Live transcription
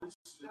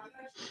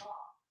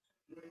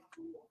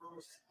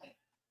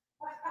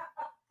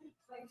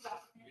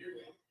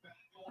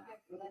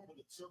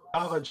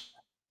College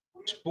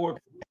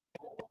Sport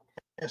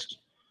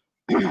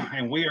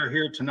and we are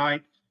here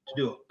tonight to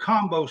do a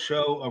combo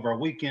show of our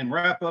weekend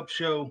wrap-up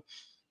show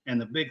and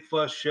the Big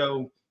Fuss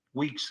show,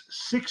 weeks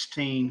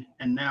 16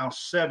 and now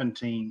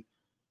 17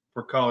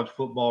 for college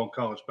football and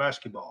college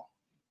basketball.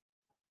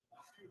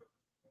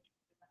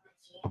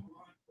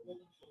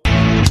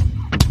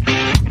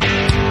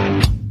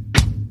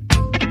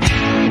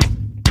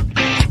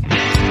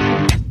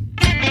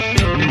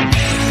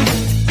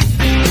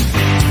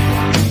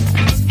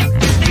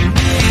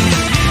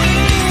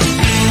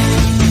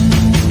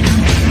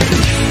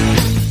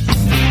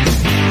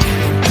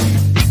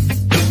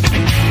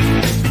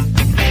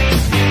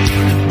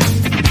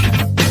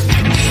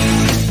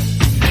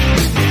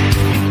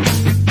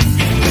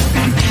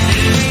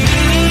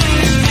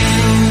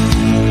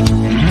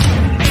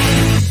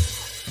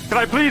 Can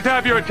I please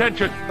have your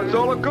attention? There's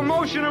all a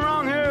commotion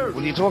around here.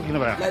 What are you talking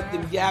about? Let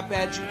them yap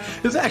at you.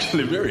 It's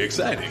actually very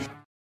exciting.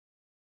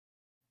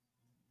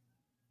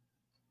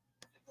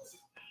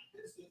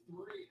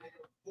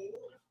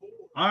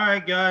 All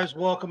right, guys,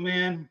 welcome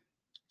in.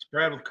 It's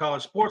Brad with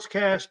College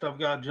SportsCast. I've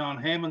got John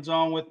Hammonds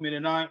on with me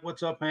tonight.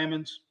 What's up,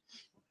 Hammonds?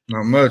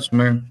 Not much,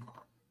 man.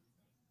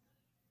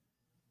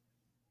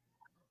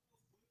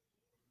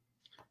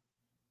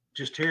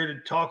 Just here to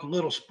talk a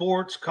little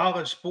sports,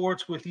 college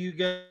sports with you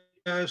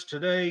guys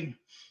today.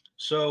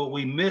 So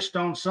we missed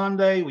on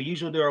Sunday. We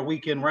usually do our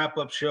weekend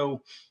wrap-up show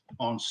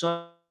on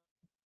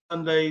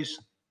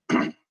Sundays.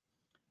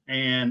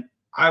 And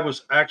I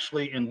was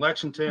actually in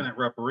Lexington at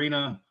Rupp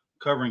Arena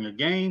covering a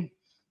game.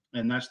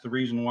 And that's the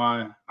reason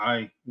why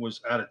I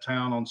was out of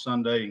town on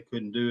Sunday and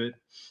couldn't do it.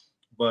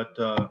 But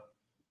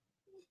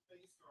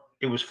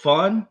it was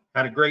fun.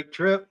 Had a great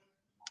trip.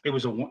 It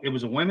was a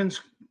women's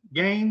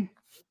game.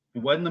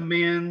 It wasn't the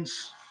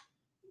men's,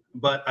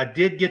 but I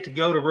did get to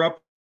go to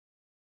Rupp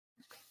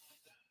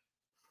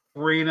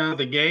Arena,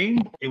 the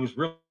game. It was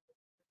really,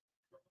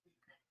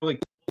 really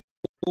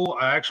cool.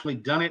 I actually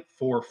done it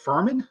for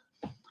Furman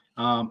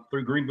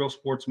through Greenville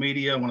Sports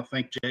Media. I want to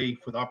thank Jay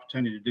for the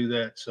opportunity to do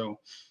that. So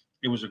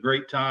it was a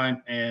great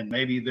time, and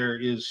maybe there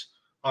is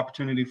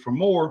opportunity for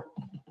more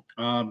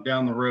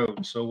down the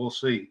road. So we'll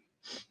see.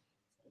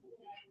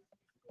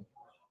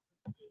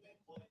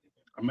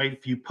 I made a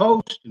few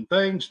posts and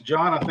things.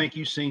 John, I think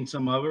you've seen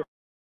some of it,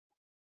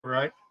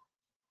 right?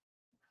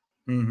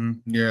 Mm-hmm.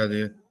 Yeah, I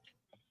did.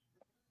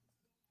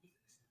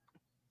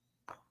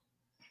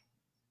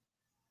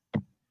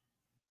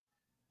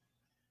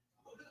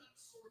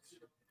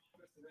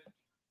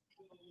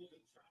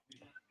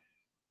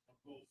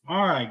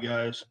 All right,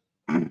 guys.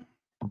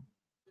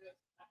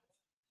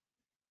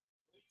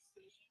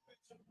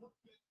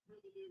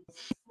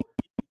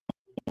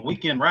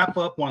 Weekend wrap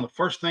up. One of the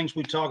first things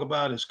we talk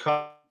about is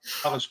college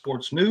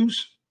sports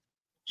news.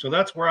 So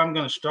that's where I'm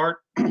going to start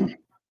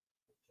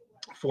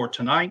for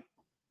tonight.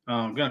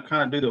 I'm going to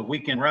kind of do the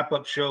weekend wrap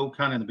up show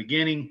kind of in the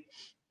beginning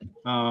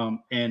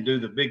and do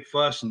the Big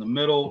Fuss in the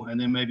middle,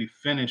 and then maybe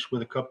finish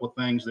with a couple of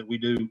things that we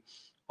do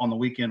on the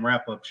weekend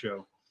wrap up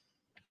show.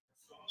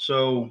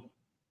 So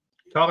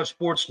college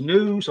sports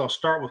news, I'll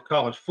start with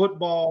college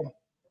football.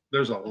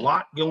 There's a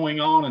lot going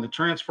on in the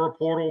transfer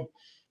portal.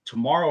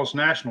 Tomorrow's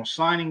National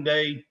Signing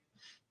Day.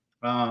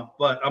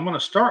 But I'm going to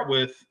start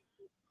with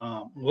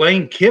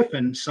Lane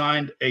Kiffin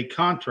signed a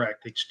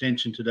contract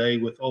extension today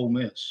with Ole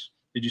Miss.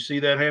 Did you see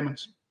that,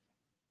 Hammonds?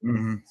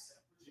 Mm-hmm.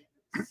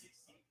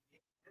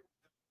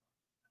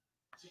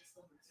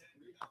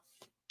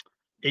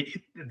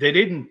 They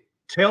didn't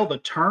tell the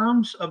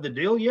terms of the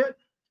deal yet,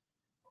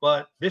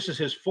 but this is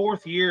his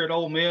fourth year at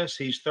Ole Miss.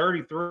 He's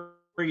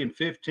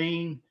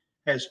 33-15,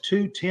 has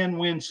 2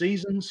 10-win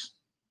seasons.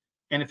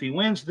 And if he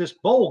wins this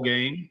bowl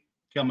game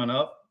coming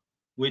up,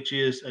 which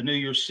is a New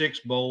Year's Six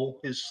bowl,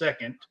 his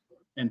second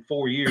in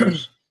 4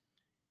 years,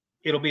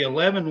 it'll be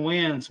 11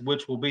 wins,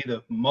 which will be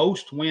the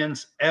most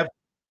wins ever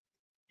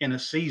in a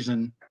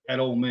season at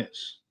Ole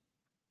Miss.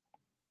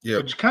 Yeah,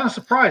 which is kind of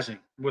surprising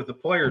with the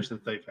players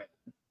that they've had.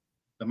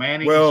 The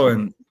Mannings,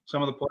 and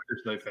some of the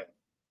players they've had.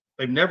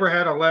 They've never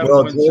had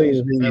 11-win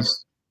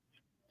seasons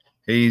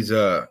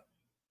ever.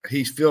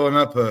 He's filling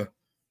up a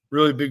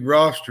really big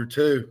roster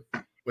too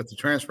with the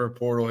transfer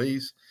portal.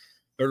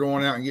 They're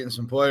going out and getting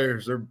some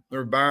players.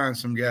 They're buying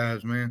some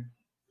guys, man,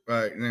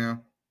 right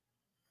now.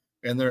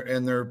 And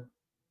they're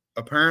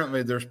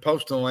apparently they're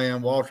supposed to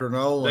land Walter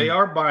Nolan. They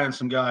are buying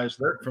some guys.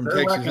 They're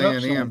Texas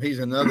A&M. He's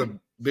another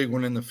big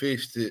one in the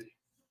fish that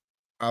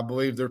I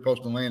believe they're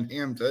supposed to land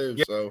him too.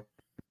 Yeah. So,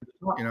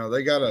 you know,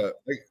 they got a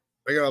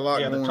lot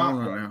going on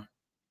right now.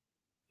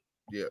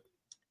 Yeah.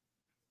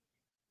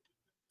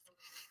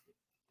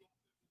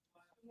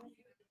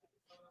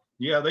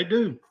 Yeah, they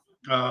do.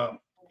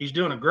 He's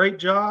doing a great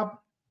job.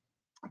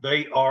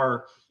 They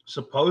are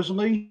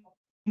supposedly,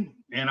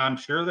 and I'm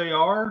sure they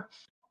are,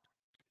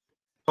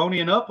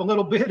 ponying up a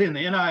little bit in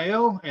the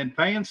NIL and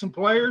paying some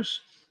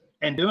players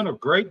and doing a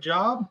great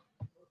job.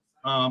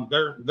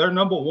 They're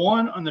number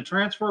one on the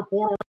transfer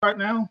portal right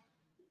now.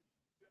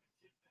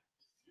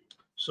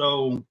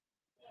 So,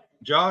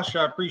 Josh,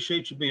 I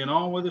appreciate you being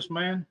on with us,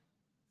 man.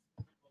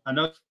 I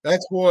know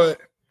That's what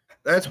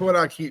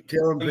I keep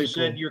telling people. you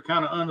said you're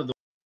kind of under the.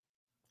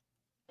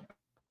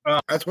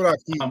 That's what I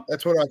keep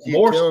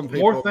More telling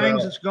people. More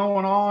things that's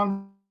going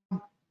on. I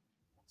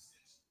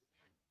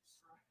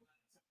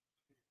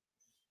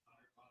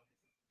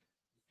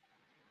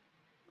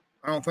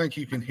don't think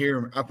you can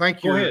hear me. I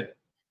think Go ahead.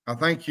 I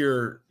think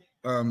you're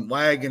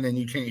lagging and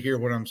you can't hear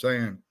what I'm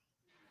saying.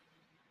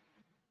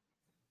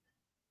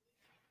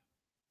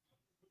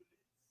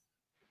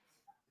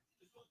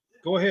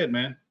 Go ahead,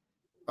 man.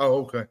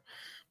 Oh, okay.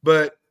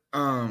 But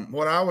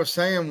what I was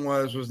saying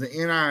was the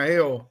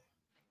NIL.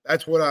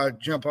 That's what I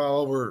jump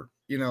all over,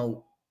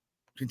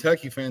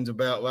 Kentucky fans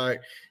about. Like,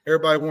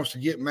 everybody wants to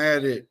get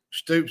mad at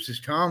Stoops'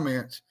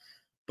 comments,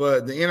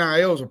 but the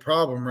NIL is a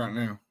problem right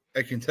now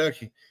at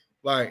Kentucky.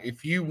 Like,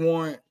 if you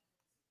want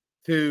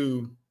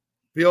to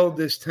build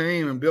this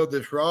team and build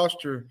this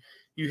roster,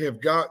 you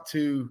have got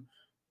to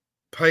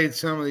pay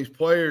some of these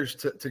players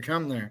to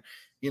come there.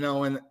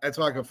 And that's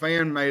like a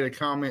fan made a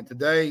comment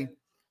today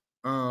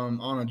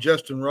on a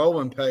Justin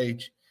Rowland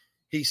page.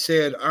 He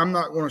said, I'm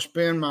not going to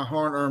spend my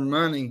hard-earned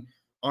money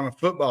on a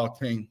football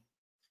team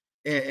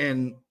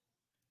and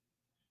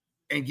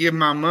give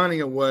my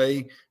money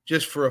away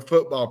just for a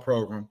football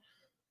program.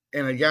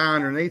 And a guy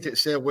underneath it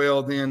said,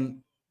 well,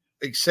 then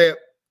accept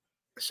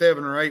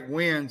 7 or 8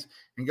 wins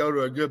and go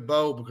to a good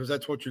bowl because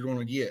that's what you're going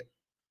to get.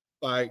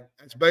 Like,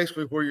 that's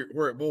basically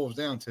where it boils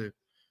down to.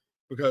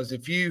 Because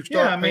if you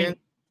start paying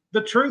 –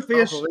 the truth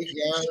is,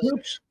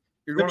 Stoops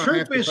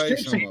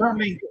and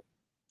Company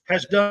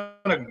has done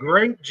a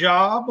great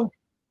job.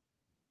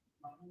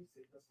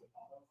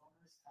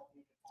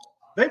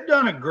 They've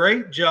done a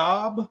great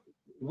job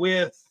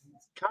with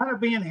kind of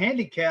being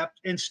handicapped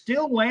and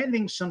still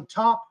landing some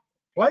top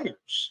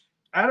players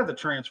out of the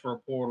transfer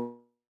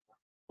portal.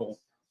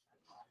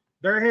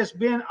 There has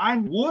been, I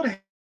would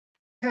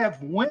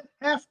have went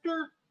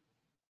after,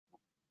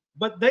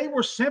 but they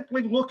were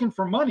simply looking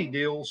for money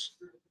deals.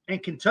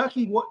 And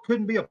Kentucky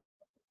couldn't be a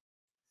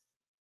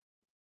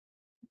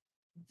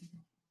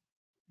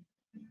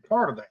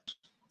part of that.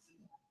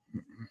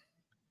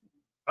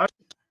 I'll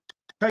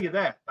tell you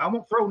that. I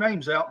won't throw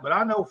names out, but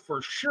I know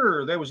for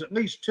sure there was at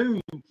least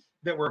 2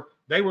 that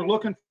they were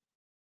looking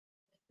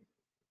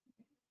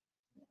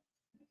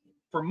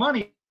for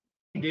money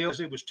deals.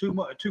 It was too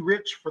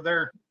rich for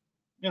their,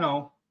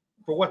 for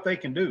what they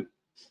can do.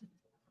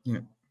 Yeah.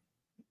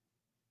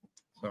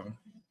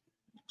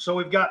 So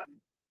we've got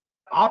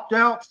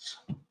opt-outs.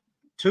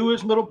 2,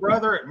 his little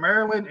brother at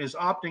Maryland is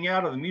opting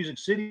out of the Music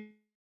City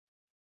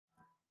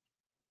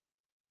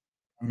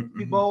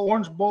Bowl,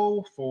 Orange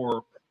Bowl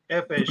for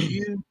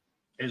FSU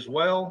as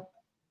well.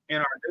 In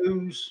our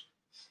news,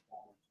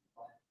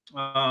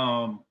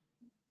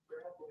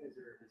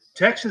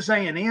 Texas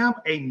A&M,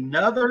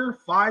 another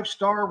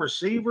 5-star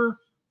receiver,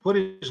 put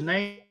his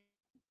name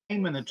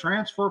in the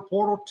transfer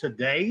portal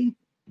today.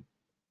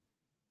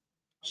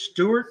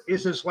 Stewart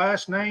is his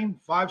last name,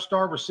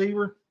 5-star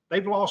receiver.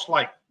 They've lost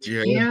like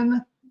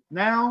 10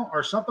 now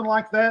or something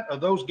like that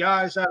of those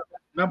guys out of that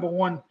number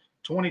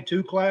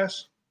 122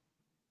 class.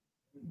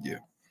 Yeah.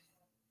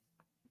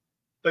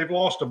 They've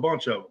lost a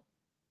bunch of them.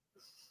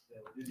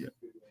 Yeah.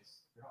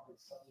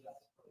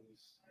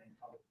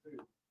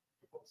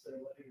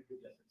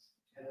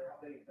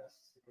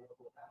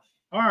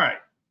 All right.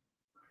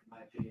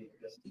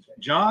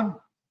 John,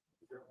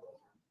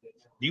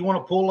 do you want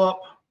to pull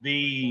up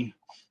the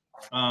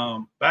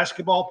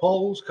basketball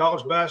polls,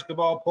 college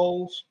basketball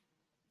polls?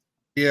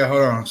 Yeah,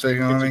 hold on a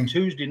second. It's a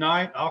Tuesday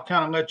night. I'll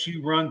kind of let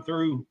you run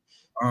through.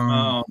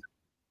 Hold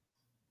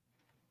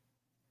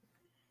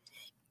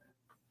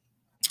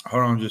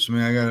on just a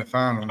minute. I got to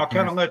find them. I'll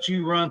kind of let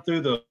you run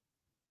through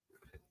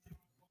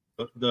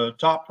the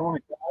top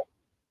 25.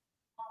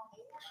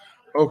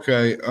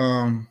 Okay.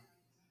 The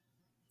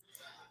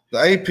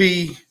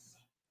AP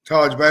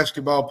college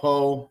basketball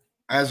poll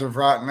as of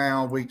right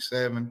now, week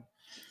 7.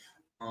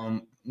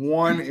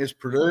 1 is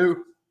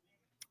Purdue.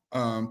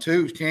 2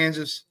 is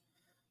Kansas.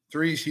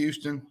 3 is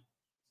Houston.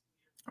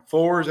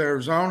 4 is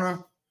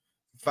Arizona.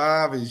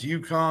 5 is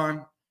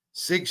UConn.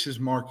 6 is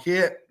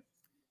Marquette.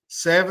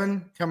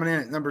 7, coming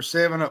in at number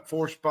 7, up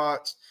 4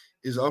 spots,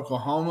 is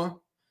Oklahoma.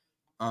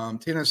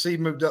 Tennessee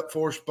moved up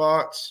 4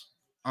 spots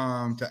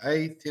to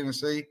 8th,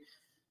 Tennessee.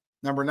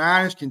 Number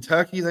 9 is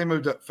Kentucky. They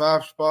moved up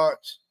 5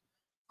 spots.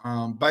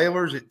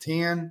 Baylor's at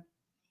 10.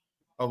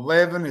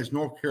 11 is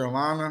North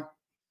Carolina.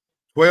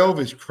 12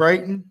 is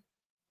Creighton.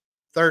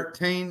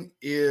 13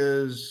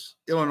 is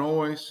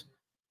Illinois.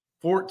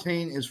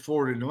 14 is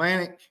Florida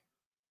Atlantic.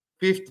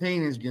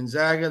 15 is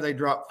Gonzaga. They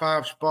dropped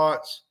 5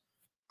 spots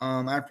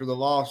after the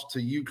loss to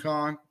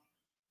UConn.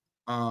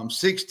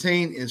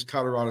 16 is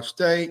Colorado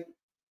State.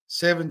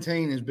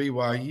 17 is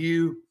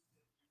BYU.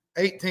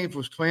 18th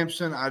was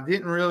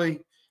Clemson.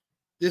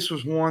 This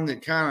was one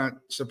that kind of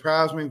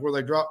surprised me where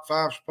they dropped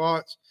 5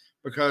 spots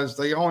because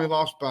they only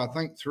lost by, I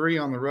think, 3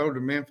 on the road to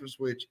Memphis,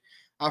 which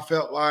I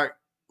felt like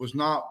was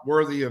not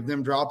worthy of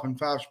them dropping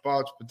 5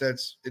 spots, but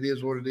it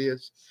is what it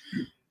is.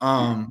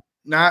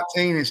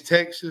 19 is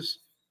Texas.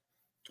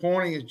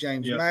 20 is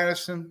James Yep.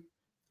 Madison.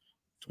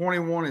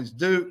 21 is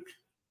Duke.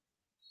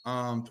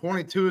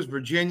 22 is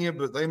Virginia,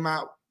 but they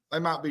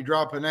might be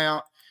dropping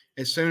out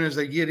as soon as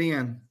they get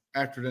in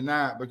after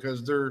tonight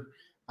because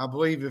I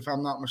believe, if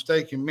I'm not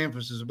mistaken,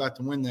 Memphis is about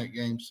to win that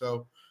game.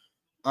 So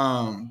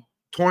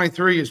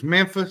 23 is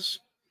Memphis.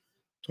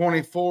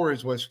 24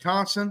 is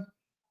Wisconsin.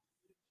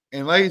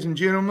 And ladies and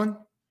gentlemen,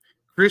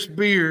 Chris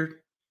Beard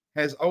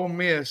has Ole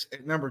Miss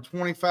at number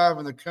 25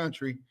 in the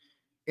country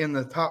in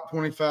the top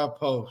 25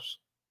 polls.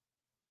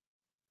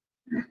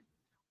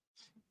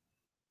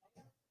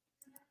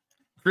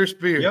 Chris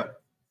Beard.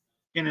 Yep.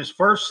 In his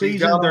first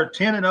season, they're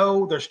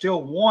 10-0. They're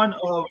still one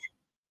of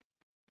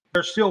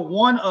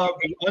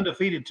the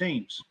undefeated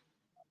teams.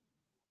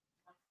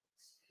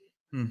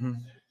 Mm-hmm.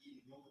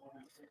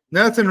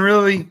 Nothing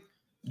really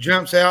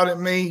jumps out at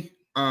me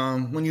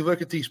when you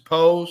look at these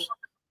polls.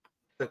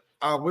 But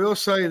I will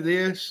say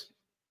this.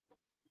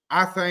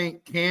 I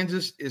think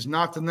Kansas is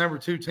not the number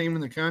 2 team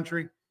in the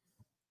country.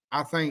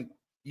 I think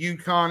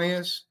UConn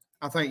is.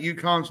 I think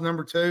UConn's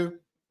number 2.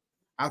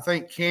 I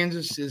think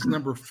Kansas is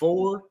number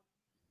 4.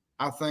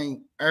 I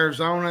think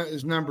Arizona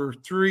is number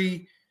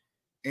 3.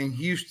 And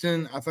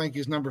Houston, I think,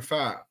 is number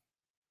 5.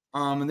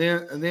 And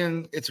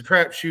then it's a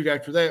crapshoot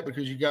after that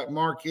because you got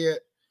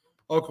Marquette,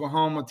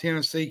 Oklahoma,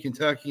 Tennessee,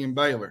 Kentucky, and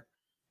Baylor,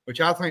 which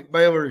I think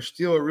Baylor is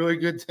still a really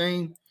good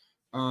team.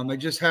 They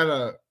just had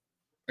a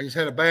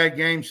bad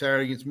game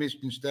Saturday against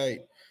Michigan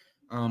State.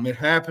 It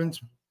happens.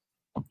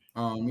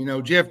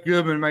 Jeff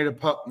Goodman made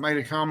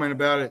a comment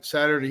about it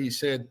Saturday. He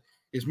said,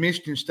 "Is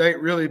Michigan State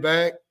really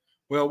back?"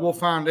 Well, we'll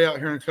find out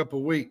here in a couple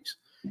of weeks.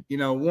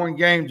 One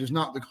game does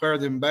not declare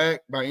them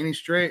back by any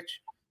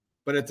stretch,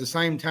 but at the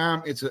same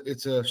time, it's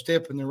a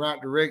step in the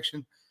right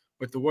direction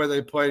with the way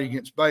they played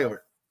against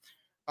Baylor.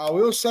 I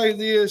will say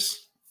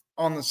this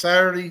on the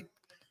Saturday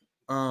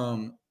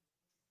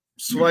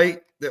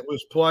slate that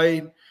was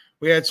played.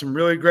 We had some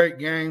really great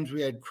games.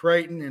 We had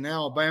Creighton and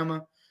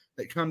Alabama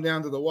that come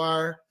down to the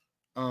wire.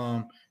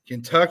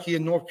 Kentucky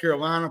and North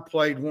Carolina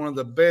played one of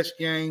the best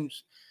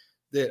games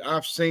that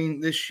I've seen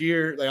this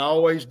year. They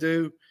always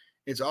do.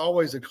 It's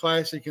always a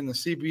classic in the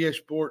CBS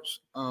Sports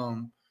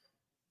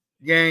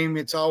game.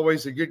 It's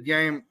always a good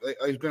game.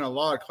 There's been a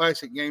lot of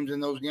classic games in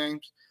those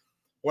games.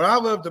 What I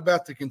loved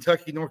about the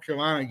Kentucky-North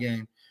Carolina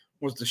game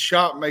was the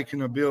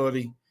shot-making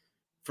ability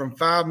from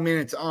 5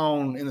 minutes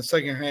on in the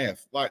second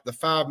half, like the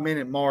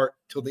 5-minute mark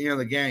till the end of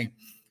the game.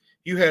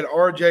 You had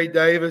R.J.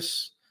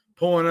 Davis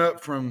pulling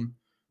up from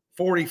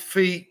 40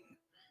 feet.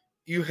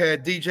 You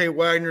had DJ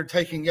Wagner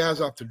taking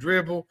guys off the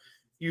dribble.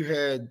 You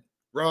had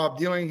Rob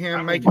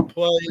Dillingham making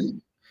plays.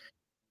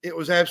 It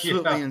was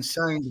absolutely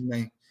insane to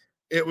me.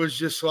 It was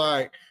just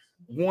like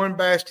one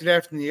basket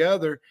after the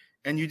other,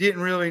 and you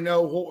didn't really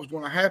know what was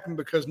going to happen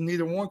because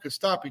neither one could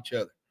stop each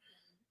other.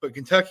 But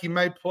Kentucky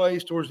made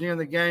plays towards the end of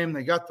the game.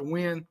 They got the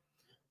win.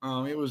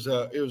 It was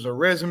a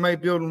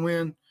resume-building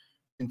win,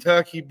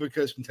 Kentucky,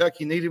 because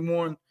Kentucky needed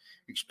one,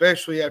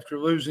 especially after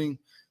losing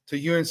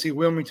to UNC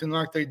Wilmington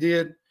like they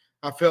did.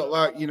 I felt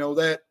like,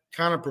 that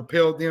kind of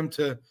propelled them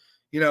to,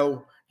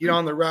 get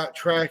on the right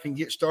track and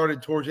get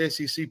started towards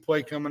SEC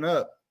play coming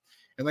up.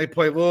 And they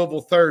play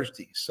Louisville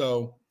Thursday.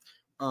 So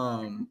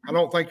I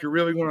don't think you're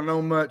really going to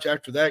know much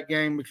after that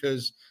game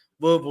because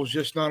Louisville's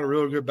just not a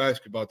real good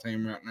basketball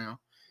team right now.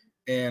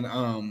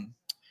 And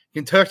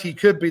Kentucky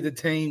could be the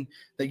team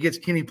that gets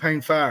Kenny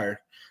Payne fired.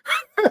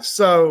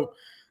 So,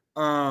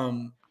 at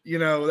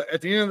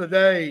the end of the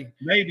day,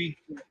 maybe,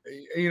 at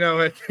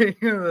the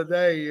end of the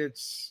day,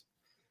 it's,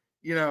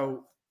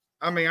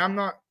 I'm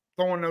not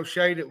throwing no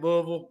shade at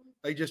Louisville.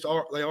 They just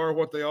are. They are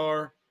what they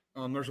are.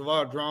 There's a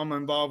lot of drama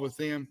involved with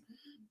them,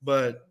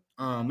 but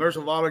there's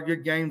a lot of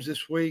good games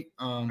this week.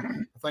 I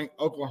think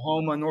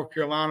Oklahoma and North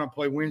Carolina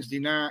play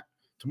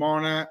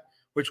tomorrow night,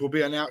 which will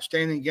be an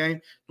outstanding game.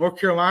 North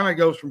Carolina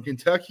goes from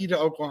Kentucky to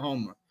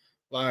Oklahoma.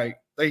 Like,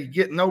 they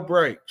get no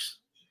breaks.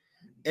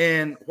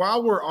 And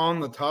while we're on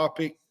the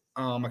topic,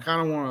 I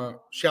kind of want to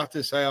shout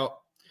this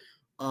out.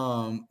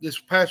 This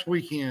past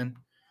weekend,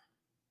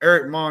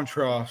 Eric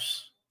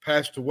Montross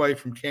passed away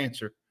from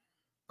cancer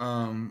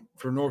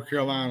for North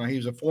Carolina. He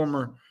was a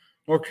former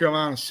North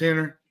Carolina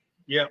center.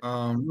 Yeah.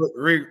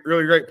 Really,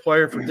 really great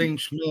player for Dean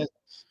Smith.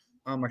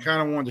 I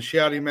kind of wanted to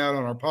shout him out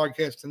on our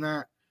podcast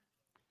tonight.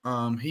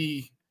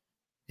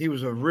 He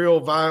was a real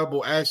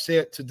viable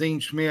asset to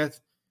Dean Smith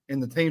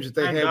and the teams that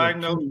they had.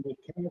 Diagnosed with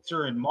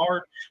cancer in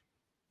March.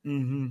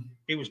 Mm-hmm.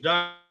 He was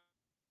diagnosed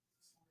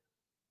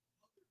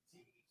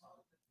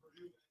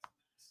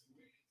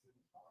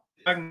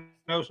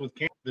with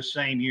cancer the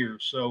same year.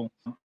 So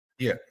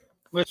yeah.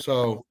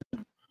 So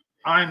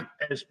I'm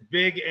as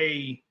big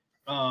a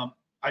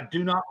I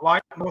do not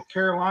like North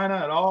Carolina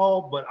at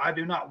all, but I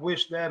do not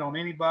wish that on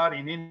anybody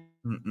and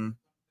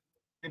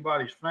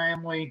anybody's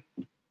family.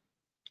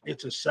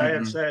 It's a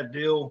sad, sad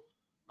deal.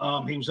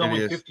 He was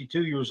only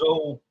 52 years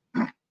old,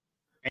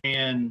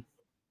 and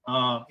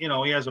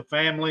he has a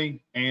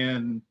family,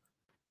 and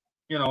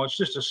it's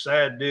just a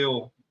sad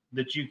deal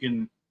that you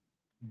can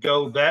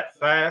go that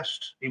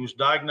fast. He was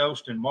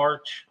diagnosed in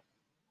March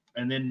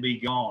and then be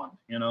gone.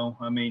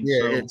 I mean,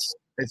 Yeah, so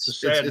it's a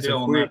sad deal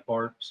on that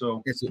part.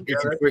 So it's a yeah,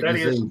 quick that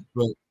disease, is.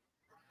 but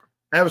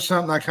that was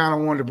something I kind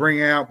of wanted to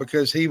bring out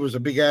because he was a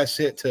big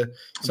asset to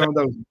some of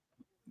those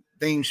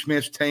Dean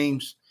Smith's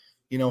teams.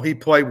 He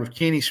played with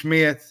Kenny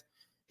Smith.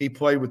 He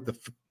played with the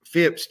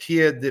Phipps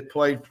kid that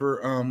played for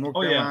North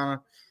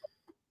Carolina.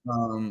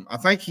 I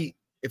think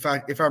if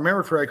I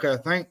remember correctly, I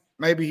think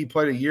maybe he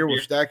played a year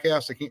with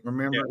Stackhouse. I can't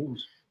remember. Yeah,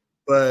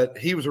 but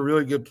he was a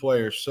really good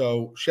player.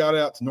 So shout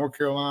out to North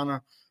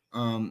Carolina.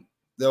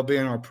 They'll be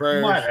in our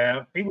prayers. He might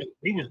have. He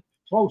was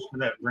close to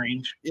that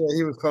range. Yeah,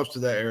 he was close to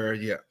that era.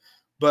 Yeah,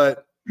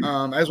 but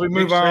as we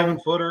move on,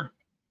 7-footer,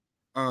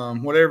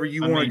 whatever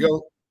you want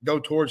to go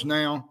towards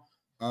now.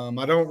 I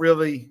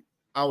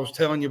was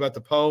telling you about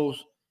the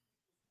polls.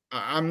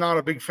 I'm not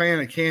a big fan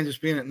of Kansas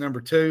being at number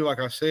 2. Like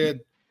I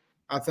said,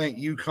 I think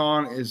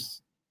UConn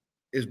is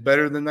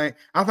better than they.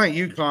 I think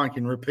UConn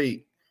can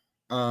repeat.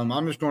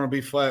 I'm just going to be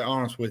flat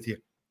honest with you.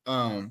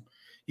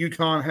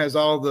 UConn has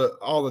all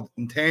the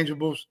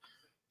intangibles.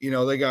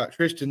 They got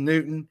Tristan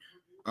Newton.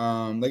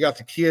 They got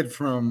the kid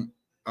from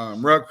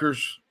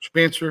Rutgers,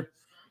 Spencer.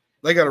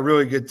 They got a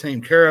really good team.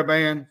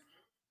 Caravan.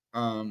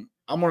 I'm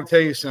going to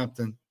tell you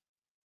something.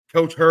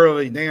 Coach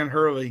Dan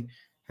Hurley,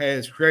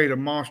 has created a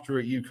monster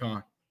at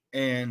UConn,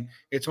 and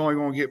it's only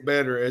going to get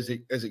better as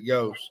it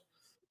goes.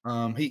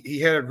 He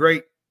had a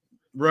great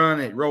run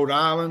at Rhode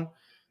Island,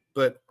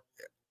 but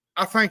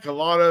I think a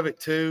lot of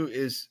it too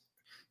is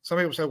some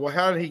people say, well,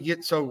 how did he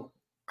get so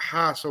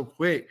high so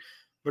quick?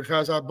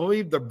 Because I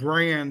believe the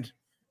brand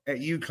at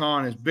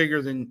UConn is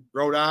bigger than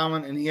Rhode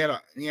Island, and he had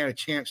a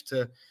chance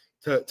to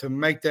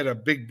make that a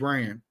big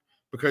brand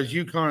because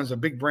UConn is a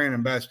big brand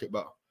in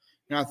basketball.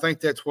 And I think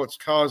that's what's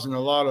causing a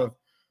lot of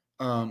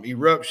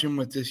eruption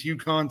with this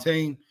UConn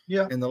team.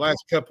 Yeah. In the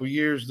last couple of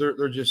years, they're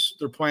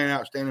playing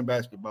outstanding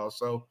basketball.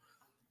 So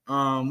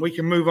we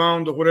can move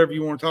on to whatever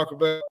you want to talk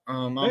about.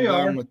 I'm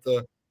done with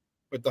the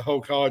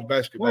whole college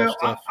basketball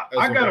stuff.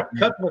 I got a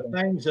couple of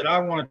things that I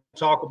want to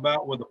talk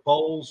about with the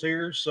polls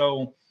here.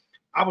 So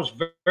I was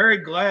very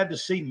glad to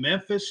see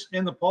Memphis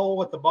in the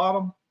poll at the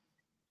bottom.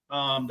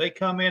 They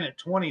come in at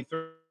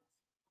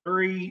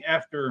 23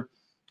 after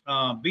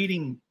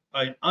beating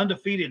an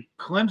undefeated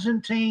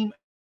Clemson team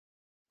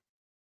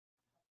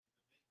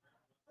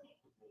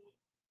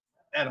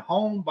at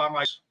home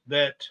by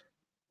that.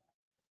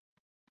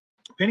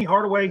 Penny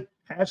Hardaway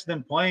has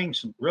them playing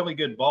some really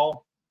good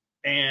ball,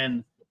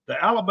 and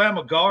the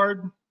Alabama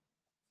guard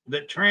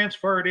that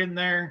transferred in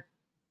there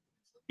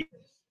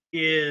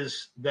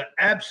is the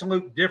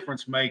absolute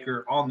difference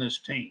maker on this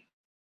team.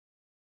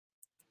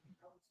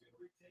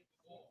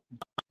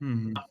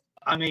 Mm-hmm.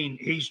 I mean,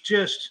 he's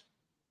just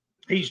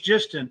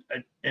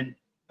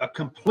a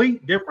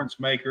complete difference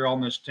maker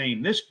on this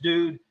team. This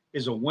dude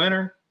is a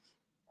winner.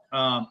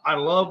 I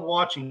love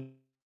watching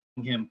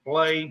him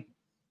play,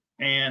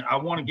 and I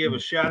want to give a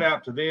shout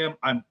out to them.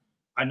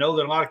 I know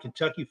that a lot of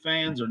Kentucky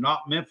fans are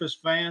not Memphis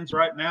fans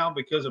right now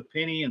because of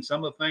Penny and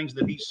some of the things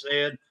that he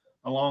said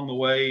along the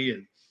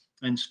way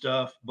and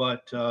stuff.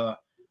 But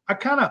I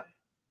kind of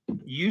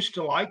used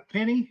to like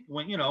Penny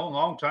when, a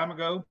long time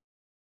ago.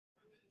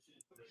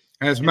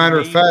 As a matter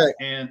of fact,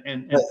 and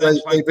they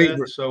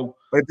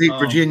beat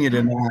Virginia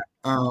tonight.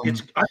 I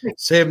think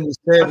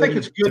 77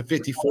 it's good to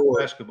 54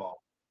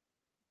 basketball.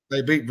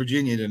 They beat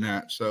Virginia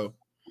tonight, so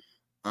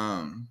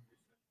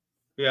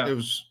yeah, it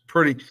was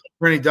pretty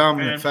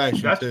dominant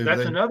fashion too.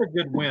 That's another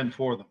good win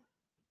for them.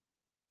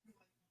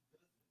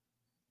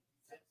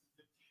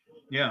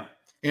 Yeah,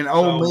 in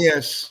Ole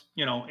Miss,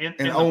 in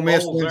Ole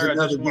Miss wins there,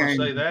 another I just want to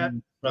to say that,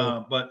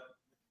 but.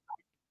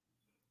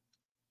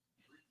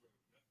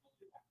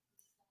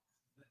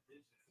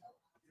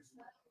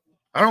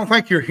 I don't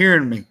think you're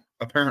hearing me,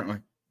 apparently.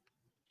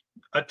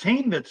 A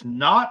team that's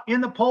not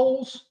in the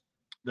polls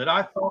that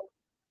I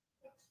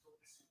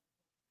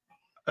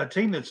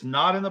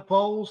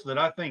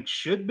think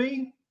should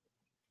be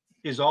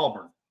is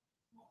Auburn.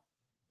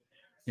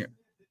 Yeah.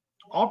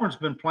 Auburn's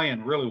been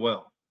playing really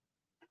well.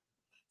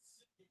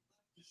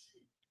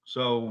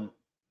 So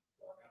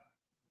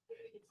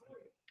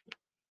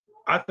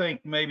I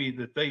think maybe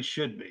that they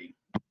should be.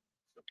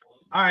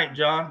 All right,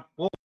 John.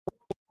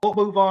 We'll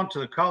move on to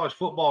the college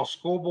football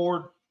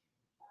scoreboard.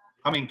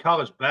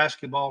 College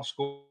basketball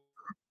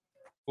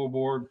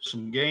scoreboard.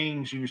 Some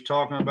games you was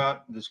talking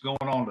about that's going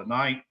on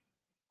tonight.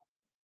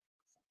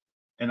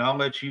 And I'll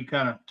let you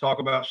kind of talk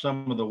about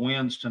some of the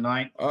wins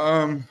tonight.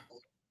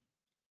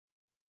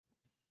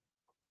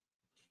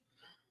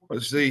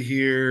 Let's see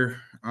here.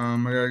 I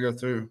got to go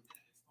through.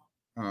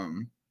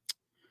 All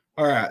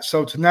right.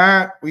 So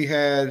tonight we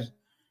had,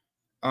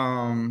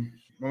 let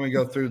me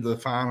go through the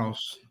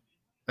finals.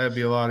 That'd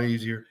be a lot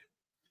easier.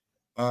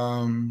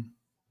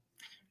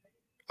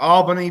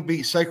 Albany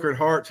beat Sacred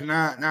Heart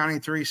tonight,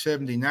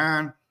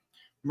 93-79.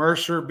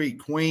 Mercer beat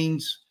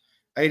Queens,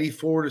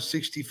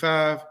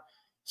 84-65.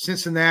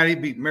 Cincinnati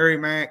beat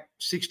Merrimack,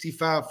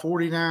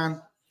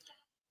 65-49.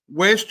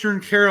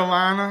 Western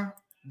Carolina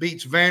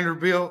beats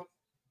Vanderbilt,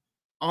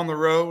 on the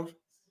road,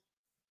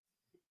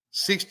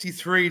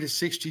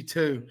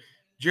 63-62.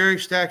 Jerry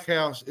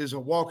Stackhouse is a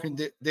walking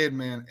dead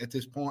man at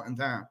this point in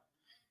time.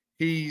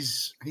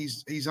 He's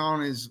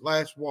on his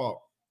last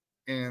walk,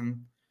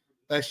 and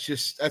that's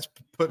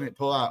putting it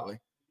politely.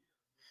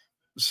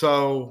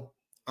 So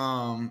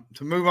to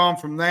move on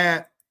from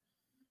that,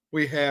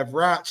 we have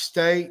Wright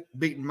State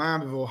beating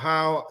Miami of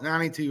Ohio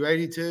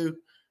 92-82.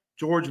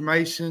 George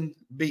Mason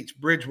beats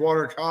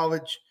Bridgewater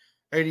College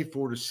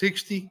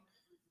 84-60.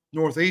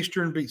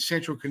 Northeastern beats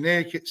Central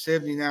Connecticut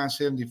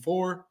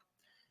 79-74.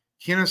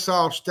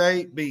 Kennesaw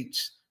State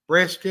beats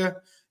Brescia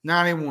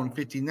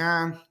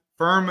 91-59.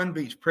 Furman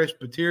beats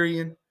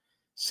Presbyterian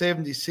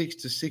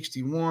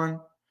 76-61.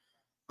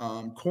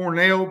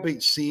 Cornell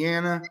beats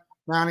Siena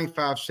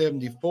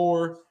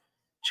 95-74.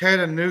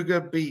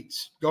 Chattanooga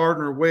beats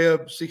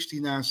Gardner-Webb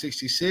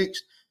 69-66.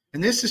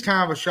 And this is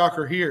kind of a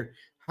shocker here.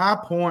 High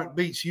Point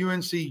beats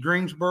UNC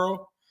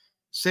Greensboro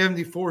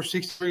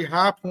 74-63.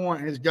 High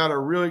Point has got a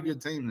really good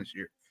team this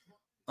year.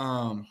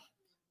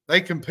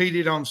 They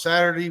competed on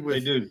Saturday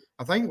with,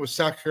 I think it was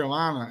South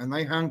Carolina, and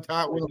they hung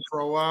tight with them for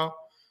a while.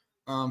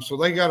 So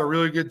they got a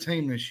really good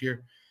team this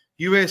year.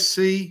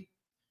 USC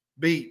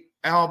beat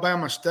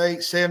Alabama State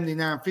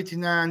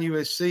 79-59.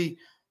 USC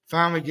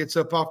finally gets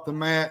up off the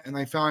mat, and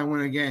they finally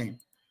win a game.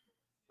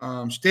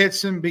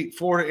 Stetson beat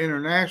Florida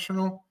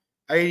International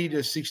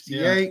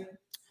 80-68. Yeah.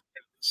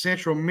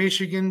 Central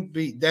Michigan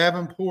beat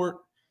Davenport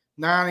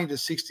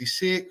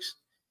 90-66.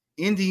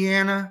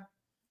 Indiana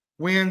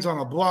wins on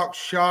a blocked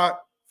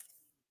shot.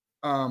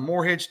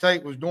 Morehead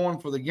State was going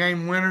for the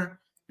game winner,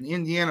 and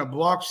Indiana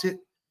blocks it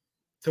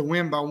to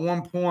win by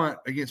 1 point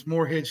against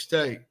Morehead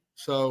State.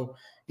 So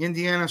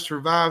Indiana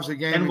survives the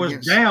game and was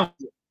against down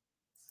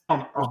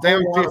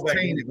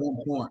 15 at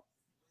 1 point.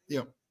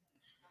 Yep.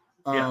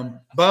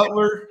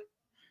 Butler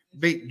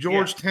beat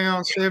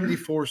Georgetown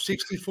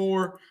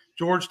 74-64.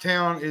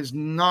 Georgetown is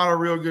not a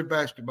real good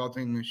basketball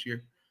team this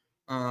year.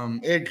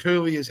 Ed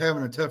Cooley is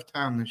having a tough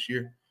time this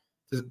year,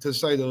 to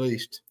say the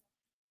least.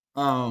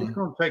 It's going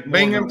to take more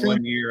than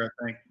 1 year, I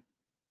think.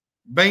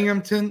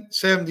 Binghamton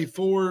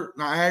 74,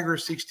 Niagara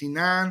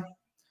 69.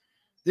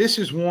 This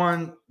is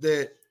one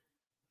that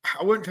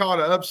I wouldn't call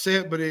it an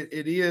upset, but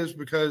it is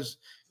because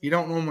you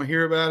don't normally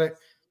hear about it.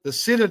 The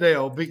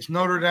Citadel beats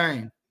Notre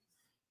Dame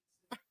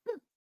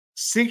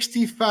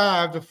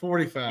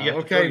 65-45. Yeah,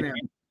 okay, now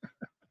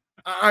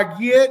I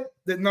get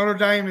that Notre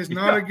Dame is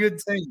not a good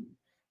team.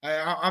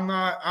 I'm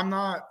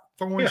not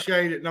throwing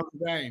shade at Notre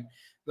Dame.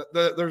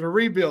 There's a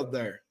rebuild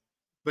there,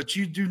 but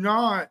you do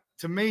not.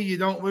 To me, you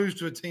don't lose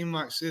to a team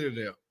like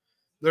Citadel.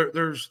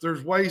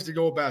 There's ways to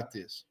go about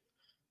this,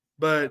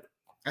 but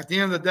at the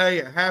end of the day,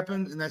 it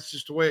happened, and that's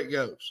just the way it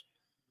goes.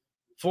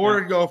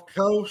 Florida Gulf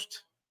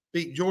Coast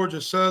beat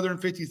Georgia Southern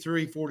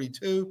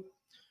 53-42.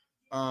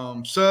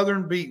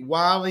 Southern beat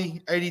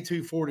Wiley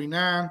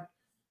 82-49.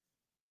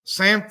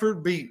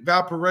 Sanford beat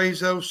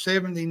Valparaiso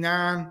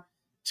 79-61.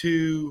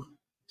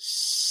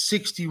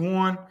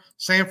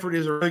 Sanford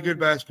is a really good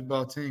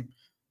basketball team.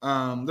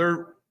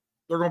 They're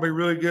going to be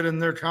really good in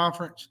their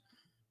conference.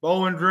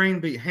 Bowling Green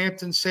beat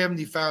Hampton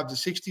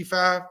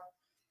 75-65.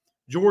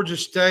 Georgia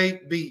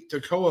State beat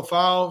Toccoa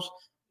Falls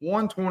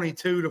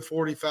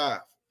 122-45.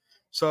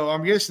 So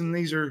I'm guessing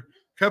a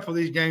couple of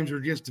these games are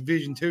against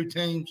Division II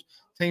teams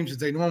that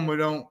they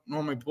don't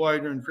normally play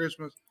during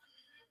Christmas.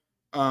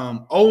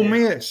 Ole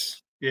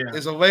Miss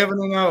is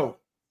 11-0.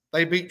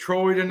 They beat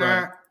Troy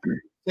tonight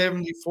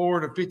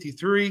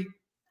 74-53.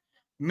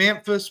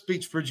 Memphis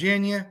beats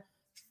Virginia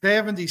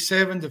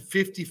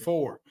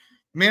 77-54.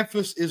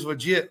 Memphis is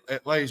legit,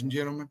 ladies and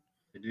gentlemen.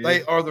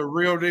 They are the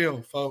real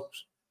deal,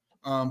 folks.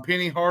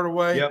 Penny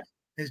Hardaway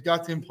has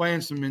got them playing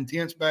some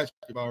intense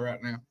basketball right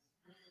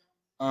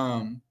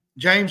now.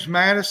 James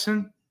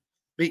Madison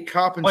beat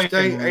Coppin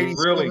State 87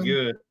 really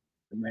good,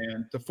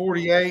 man, to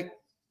 48.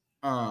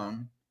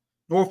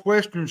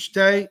 Northwestern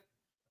State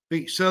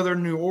beat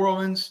Southern New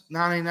Orleans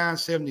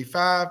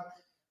 99-75.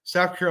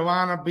 South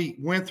Carolina beat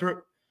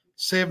Winthrop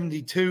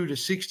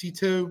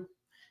 72-62.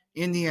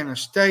 Indiana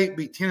State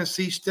beat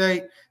Tennessee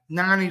State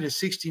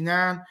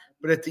 90-69.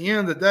 But at the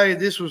end of the day,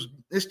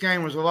 this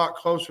game was a lot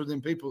closer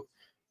than people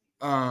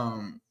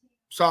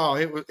saw.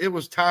 It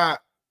was tight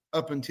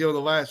up until the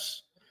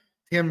last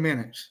 10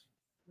 minutes.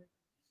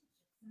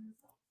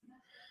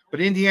 But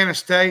Indiana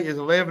State is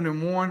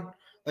 11-1.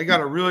 They got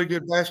a really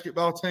good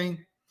basketball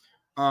team.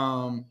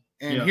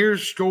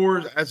 Here's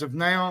scores as of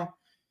now.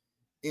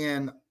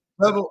 In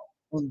double,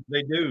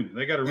 they do.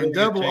 They got a really in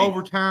double good team.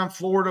 overtime.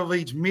 Florida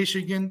leads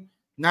Michigan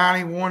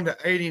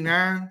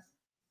 91-89.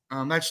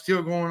 That's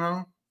still going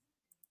on.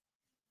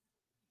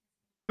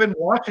 Been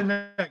watching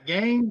that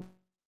game.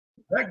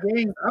 I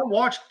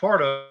watched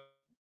part of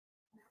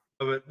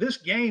it. This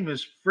game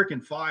is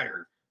freaking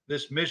fire.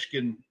 This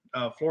Michigan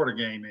Florida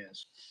game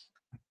is.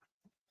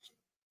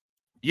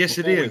 Yes,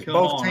 it is.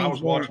 Both teams. I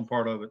was watching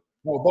part of it.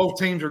 Well, both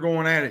teams are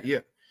going at it.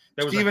 Yeah.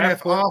 There was Stephen a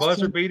F. Austin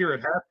buzzer beater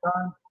at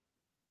halftime.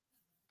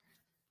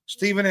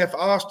 Stephen F.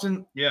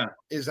 Austin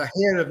is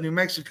ahead of New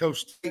Mexico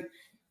State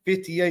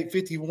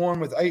 58-51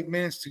 with 8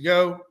 minutes to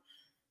go.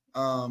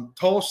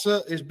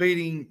 Tulsa is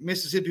beating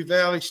Mississippi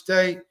Valley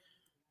State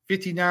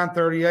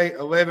 59-38,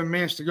 11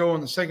 minutes to go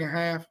in the second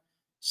half.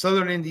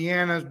 Southern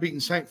Indiana is beating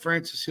St.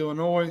 Francis,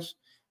 Illinois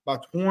by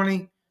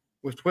 20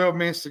 with 12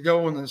 minutes to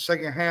go in the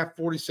second half,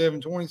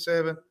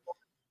 47-27.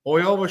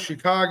 Loyola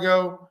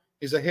Chicago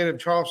is ahead of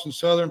Charleston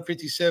Southern,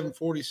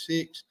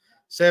 57-46,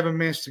 7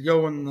 minutes to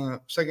go in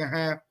the second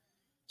half.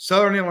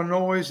 Southern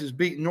Illinois is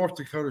beating North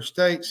Dakota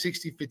State,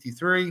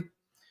 60-53.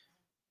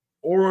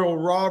 Oral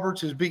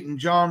Roberts is beating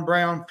John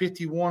Brown,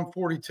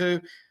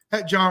 51-42.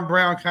 That John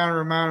Brown kind of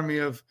reminded me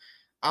of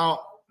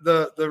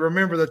the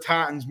Remember the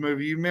Titans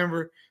movie. You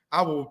remember,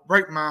 I will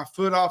break my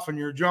foot off in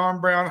your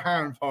John Brown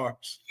hind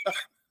parts.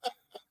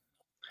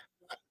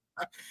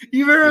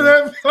 You remember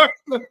that part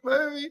of the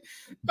movie?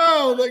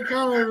 Oh, that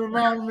kind of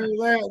reminded me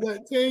of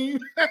that team.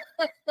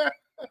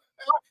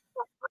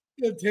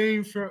 The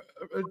team from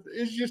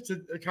it's just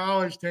a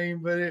college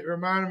team, but it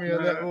reminded me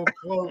of that little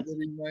quote that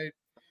he made.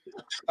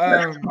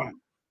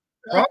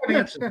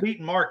 Providence is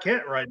beating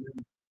Marquette right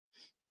now.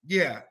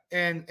 Yeah,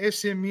 and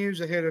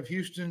SMU's ahead of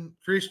Houston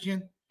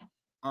Christian.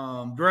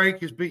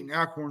 Drake is beating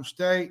Alcorn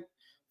State.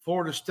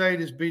 Florida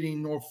State is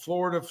beating North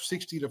Florida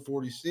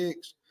 60-46.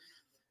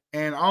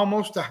 And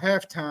almost a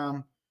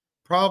halftime,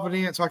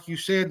 Providence, like you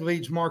said,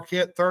 leads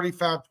Marquette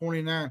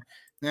 35-29.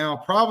 Now,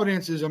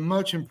 Providence is a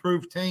much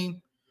improved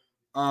team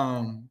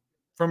from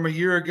a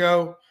year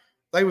ago.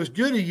 They was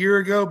good a year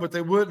ago, but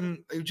they never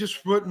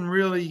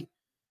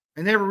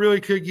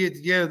really could get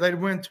together. They'd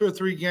win 2 or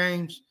 3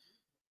 games,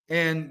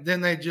 and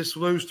then they'd just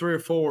lose 3 or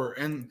 4.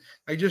 And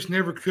they just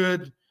never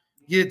could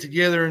get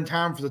together in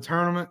time for the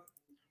tournament,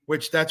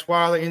 which that's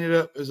why they ended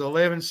up as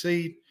 11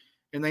 seed.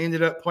 And they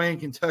ended up playing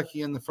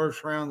Kentucky in the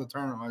first round of the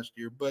tournament last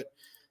year. But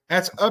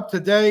that's up to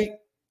date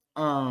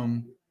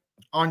on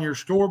your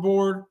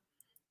scoreboard.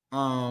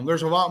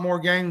 There's a lot more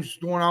games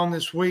going on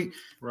this week.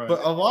 Right.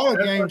 But a lot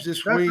of games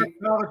this week.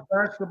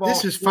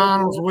 This is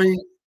finals week.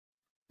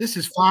 This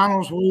is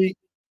finals week.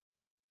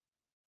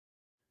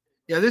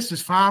 Yeah, this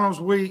is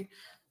finals week.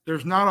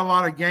 There's not a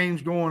lot of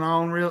games going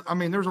on.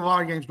 There's a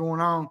lot of games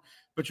going on,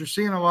 but you're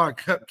seeing a lot of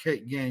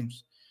cupcake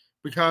games,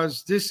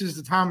 because this is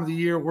the time of the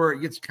year where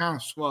it gets kind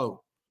of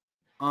slow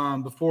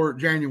before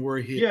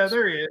January hits. Yeah,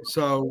 there is.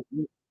 So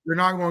you're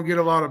not going to get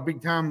a lot of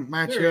big-time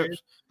matchups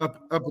up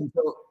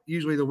until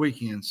usually the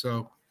weekend.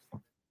 So,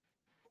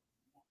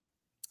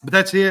 but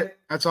that's it.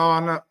 That's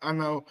all I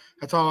know.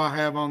 That's all I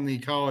have on the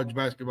college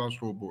basketball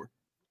scoreboard.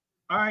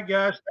 All right,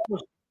 guys.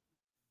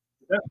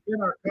 That's been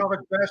our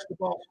college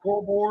basketball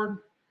scoreboard,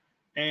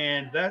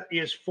 and that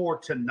is for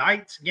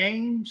tonight's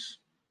games.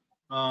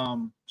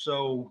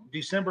 So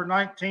December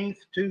 19th,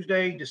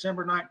 Tuesday,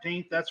 December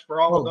 19th, that's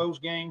for all of those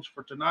games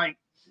for tonight.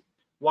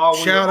 While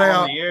we're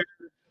on the air,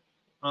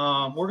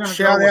 we're going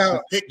to go with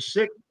some pick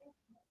six.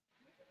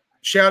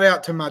 Shout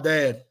out to my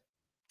dad.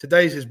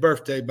 Today's his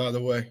birthday, by the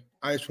way.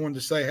 I just wanted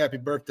to say happy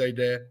birthday,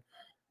 Dad.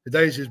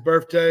 Today's his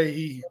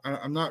birthday.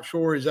 I'm not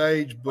sure his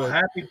age, but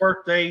happy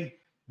birthday,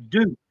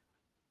 Duke.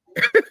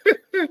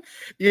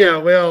 Yeah,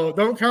 well,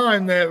 don't call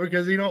him that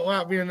because he don't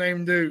like being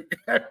named Duke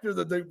after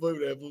the Duke Blue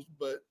Devils,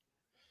 but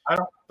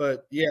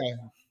he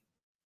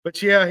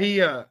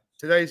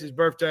today's his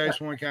birthday. I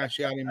just want to kind of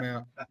shout him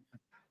out.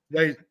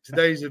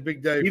 Today's a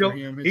big day for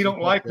him. He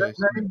don't like that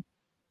name?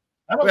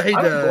 He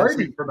does.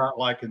 Blame him for not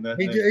liking that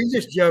name. He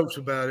just jokes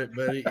about it,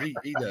 but he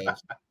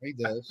does. He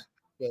does.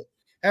 But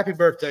happy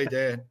birthday,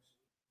 Dad.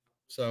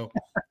 So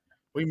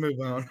we move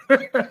on.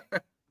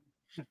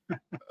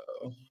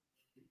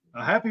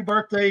 A happy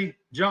birthday,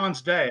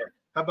 John's dad.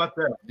 How about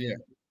that? Yeah,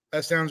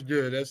 that sounds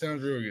good. That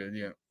sounds real good.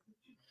 Yeah.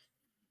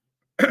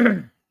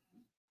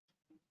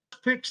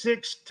 Pick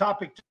six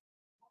topic.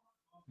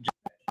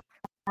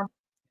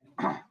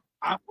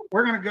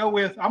 We're going to go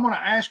with, I'm going to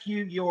ask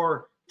you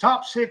your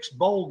top 6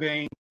 bowl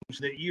games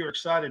that you're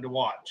excited to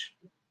watch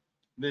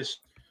this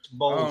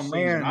bowl season.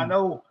 Man. I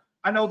know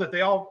that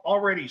they all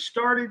already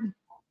started,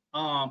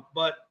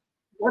 but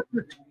what's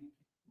the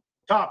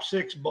top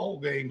 6 bowl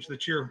games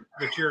that you're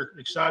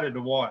excited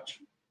to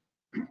watch?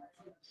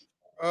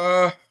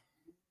 You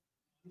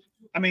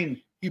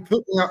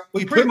put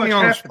me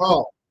on the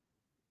spot.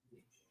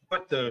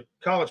 Put the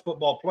college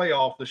football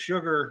playoff, the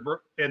Sugar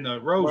and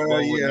the Rose Bowl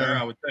in there,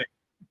 I would think.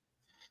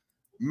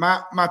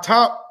 My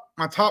top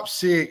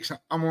 6,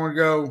 I'm gonna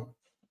go.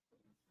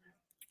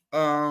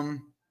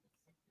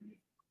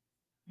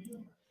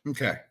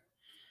 Okay.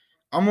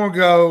 I'm gonna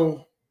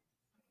go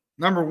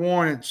number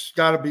 1, it's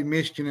gotta be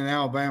Michigan and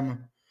Alabama.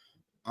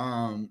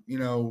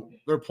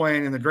 They're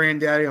playing in the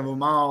granddaddy of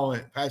them all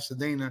at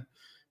Pasadena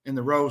in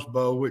the Rose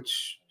Bowl,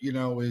 which,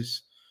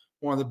 is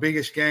one of the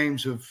biggest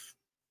games of,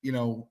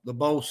 the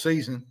bowl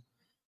season.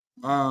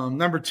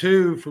 Number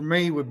 2 for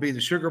me would be the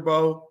Sugar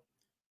Bowl,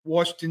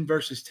 Washington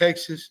versus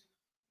Texas.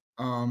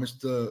 It's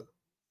the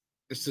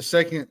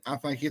second, I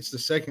think it's the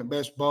second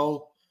best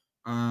bowl,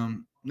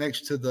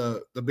 next to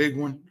the big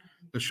one,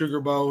 the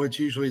Sugar Bowl. It's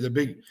usually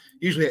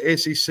usually an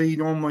SEC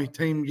normally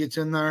team gets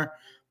in there,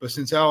 But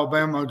since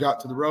Alabama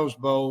got to the Rose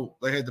Bowl,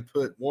 they had to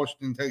put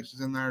Washington, Texas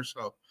in there.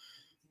 So,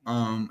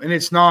 and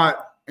it's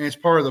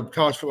part of the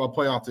college football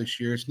playoff this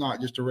year. It's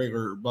not just a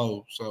regular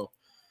bowl. So,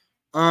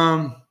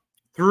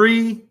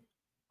 3,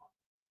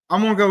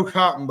 I'm going to go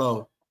Cotton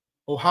Bowl,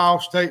 Ohio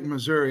State and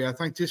Missouri. I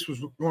think this was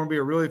going to be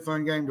a really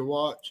fun game to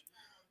watch.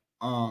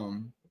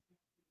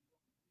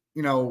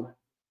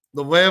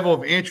 The level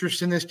of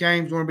interest in this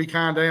game is going to be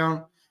kind of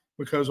down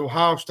because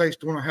Ohio State's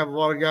going to have a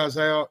lot of guys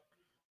out.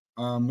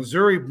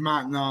 Missouri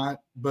might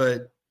not,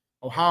 but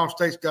Ohio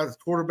State's got the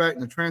quarterback in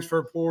the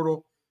transfer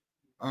portal.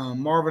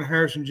 Marvin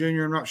Harrison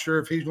Jr., I'm not sure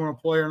if he's going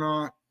to play or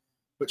not.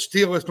 But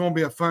still, it's going to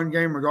be a fun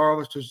game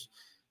regardless because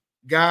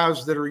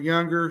guys that are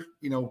younger,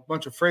 a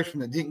bunch of freshmen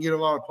that didn't get a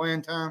lot of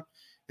playing time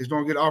is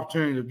going to get an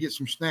opportunity to get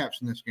some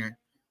snaps in this game.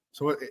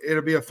 So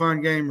it'll be a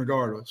fun game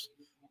regardless.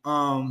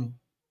 I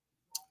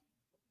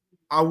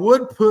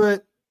would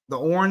put the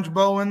Orange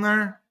Bowl in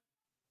there,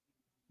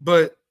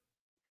 but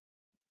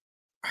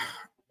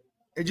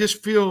it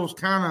just feels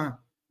kind of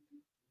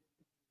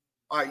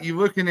like you're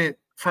looking at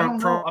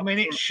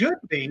it should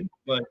be,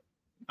 but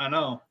I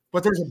know.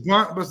 But there's a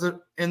bunch. But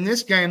in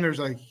this game, there's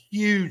a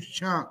huge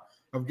chunk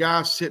of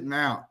guys sitting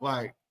out.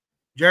 Like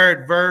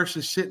Jared Verse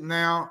is sitting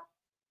out.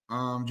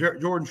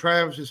 Jordan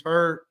Travis is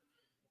hurt.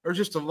 There's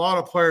just a lot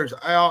of players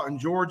out, and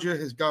Georgia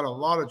has got a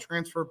lot of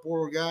transfer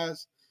portal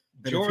guys.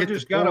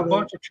 Georgia's got a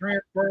bunch of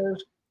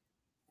transfers.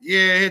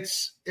 Yeah,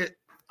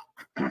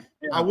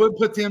 I would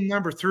put them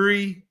number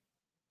 3,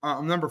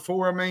 number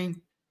 4.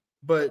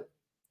 But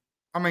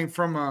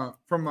from a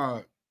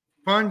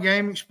fun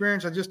game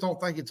experience, I just don't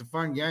think it's a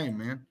fun game,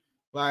 man.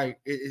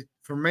 Like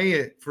for me,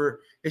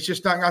 it's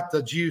just not got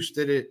the juice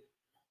that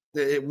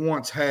it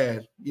once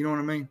had. You know what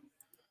I mean?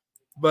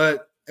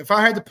 But if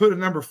I had to put a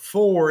number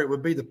 4, it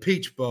would be the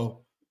Peach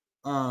Bowl.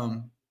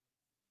 Penn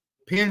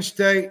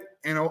State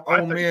and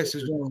Ole Miss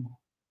is going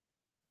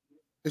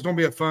to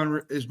be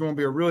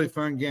a really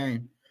fun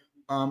game.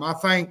 I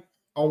think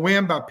a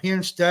win by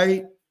Penn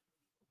State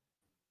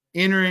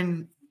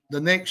entering the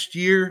next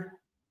year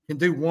can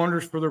do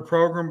wonders for their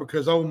program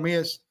because Ole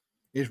Miss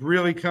is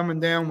really coming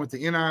down with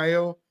the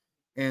NIL,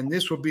 and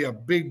this would be a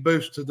big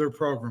boost to their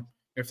program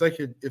if they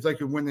could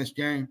win this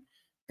game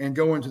and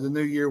go into the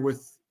new year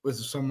with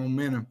some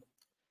momentum.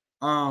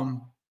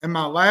 And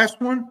my last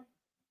one,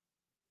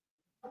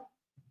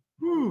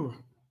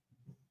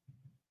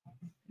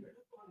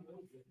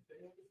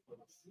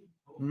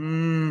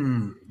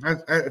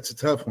 that's a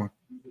tough one.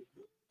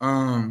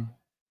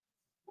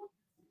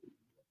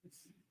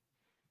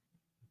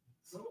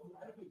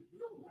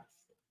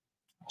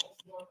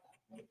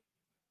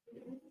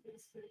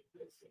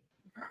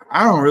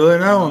 I don't really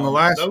know on the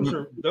last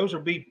one. Those are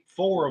be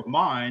 4 of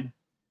mine.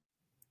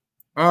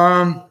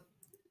 I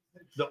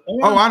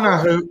know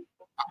who.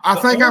 I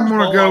think I'm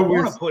going to go with.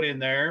 I want to put in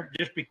there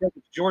just because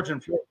it's Georgia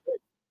and Florida.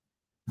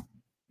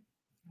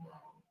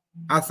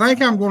 I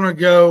think I'm going to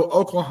go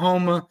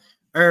Oklahoma,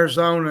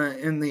 Arizona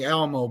in the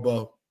Alamo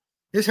Bowl.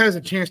 This has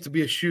a chance to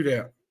be a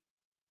shootout.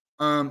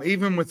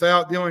 Even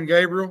without Dylan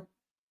Gabriel,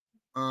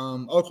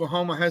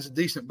 Oklahoma has a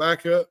decent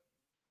backup.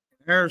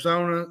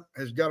 Arizona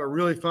has got a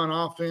really fun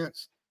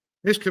offense.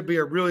 This could be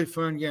a really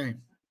fun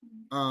game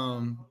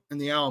in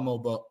the Alamo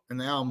Bowl, in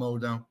the Alamo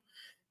Dome.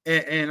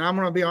 And I'm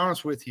going to be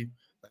honest with you.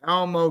 The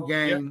Alamo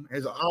game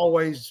they've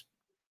always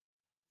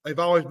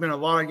been a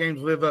lot of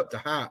games live up to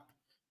hype.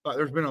 But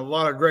there's been a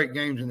lot of great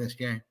games in this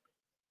game.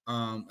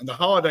 And the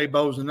Holiday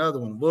Bowl is another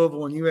one,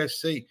 Louisville and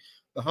USC.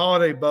 The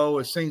Holiday Bowl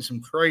has seen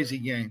some crazy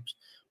games.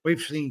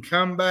 We've seen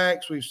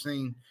comebacks. We've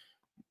seen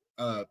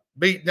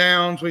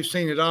beatdowns. We've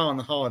seen it all in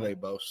the Holiday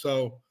Bowl.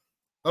 So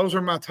those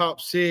are my top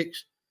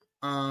 6.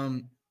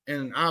 And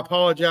I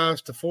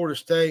apologize to Florida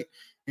State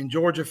and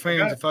Georgia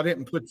fans if I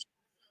didn't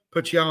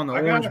put y'all in the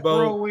Orange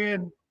Bowl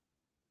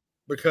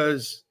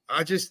because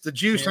the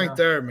juice ain't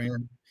there,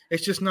 man.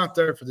 It's just not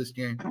there for this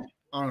game,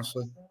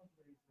 honestly.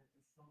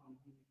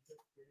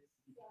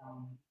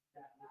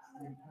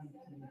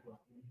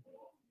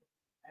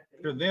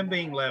 For them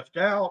being left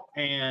out,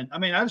 and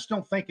I just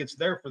don't think it's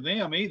there for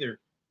them either.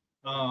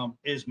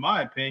 Is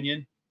my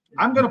opinion.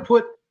 I'm going to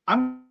put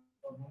an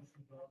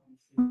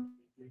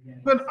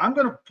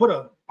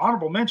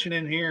honorable mention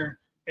in here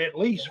at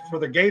least for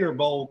the Gator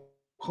Bowl,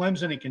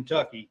 Clemson and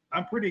Kentucky.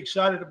 I'm pretty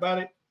excited about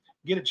it.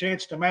 Get a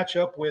chance to match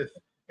up with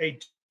a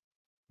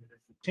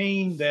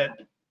team that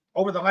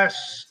over the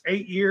last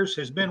 8 years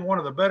has been one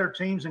of the better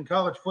teams in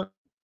college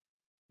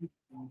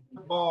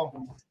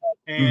football.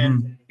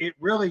 And it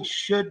really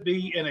should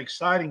be an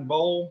exciting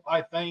bowl,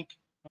 I think.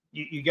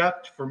 You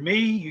got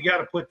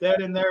to put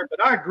that in there.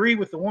 But I agree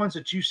with the ones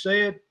that you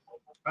said.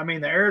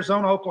 The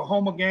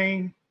Arizona-Oklahoma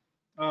game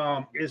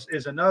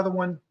is another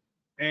one.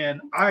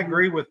 And I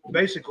agree with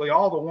basically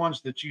all the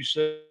ones that you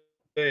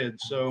said.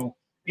 So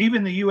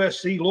even the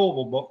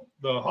USC-Louisville Bowl,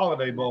 the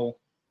Holiday Bowl.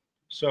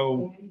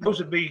 So those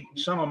would be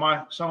some of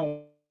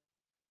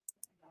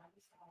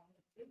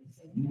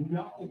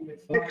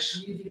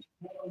picks.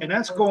 And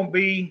that's going to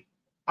be,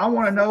 I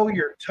want to know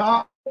your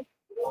top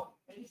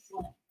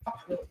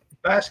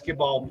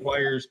basketball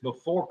players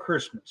before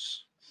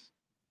Christmas.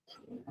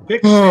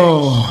 Pick 6.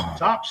 Oh.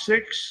 Top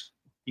 6.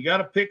 You got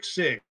to pick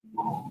 6.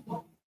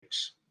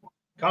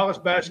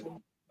 College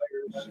basketball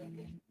players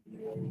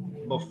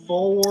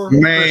before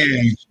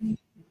Christmas.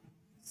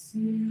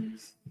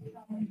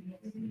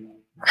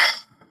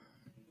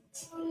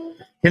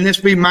 Can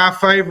this be my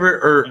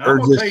favorite or I'm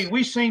gonna just? tell you,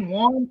 we've seen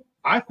one.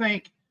 I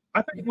think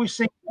we've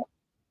seen one.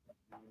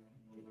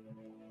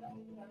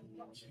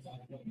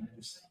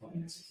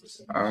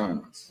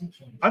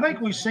 I think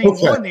we've seen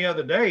one the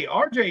other day.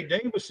 RJ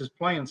Davis is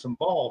playing some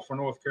ball for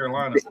North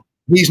Carolina.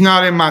 He's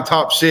not in my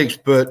top 6,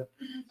 but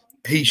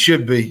he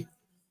should be.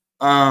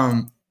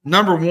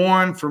 Number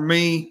 1 for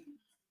me,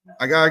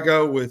 I gotta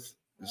go with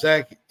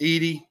Zach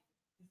Edey.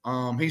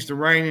 He's the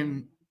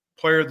reigning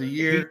player of the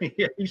year.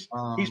 Yeah, he's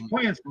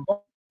playing some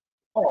ball.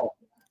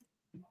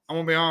 I'm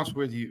gonna be honest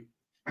with you,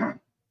 and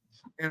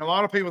a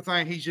lot of people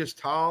think he's just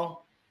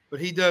tall,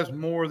 but he does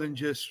more than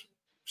just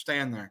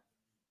stand there.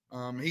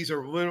 He's a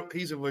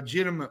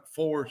legitimate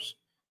force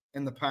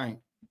in the paint,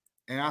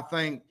 and I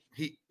think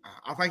he's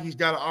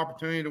got an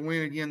opportunity to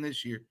win again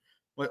this year.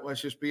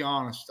 Let's just be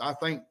honest. I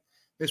think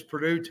this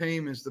Purdue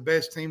team is the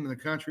best team in the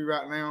country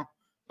right now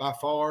by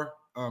far.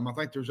 I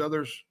think there's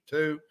others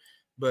too,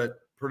 but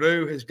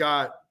Purdue has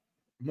got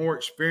more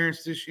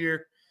experience this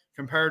year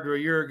compared to a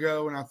year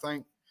ago, and I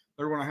think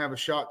they're going to have a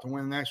shot to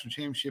win the national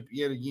championship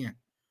yet again.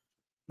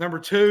 Number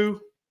 2,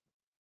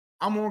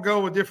 I'm going to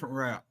go a different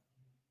route.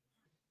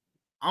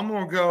 I'm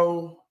going to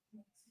go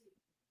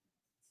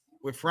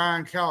with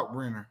Ryan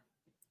Kalkbrenner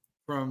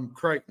from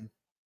Creighton.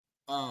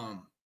 I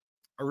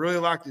really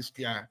like this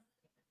guy.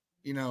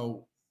 You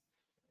know,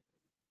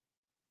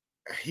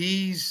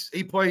 he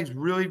plays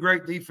really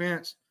great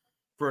defense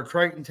for a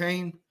Creighton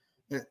team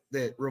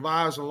that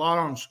relies a lot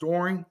on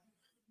scoring,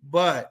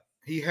 but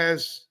he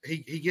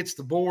gets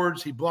the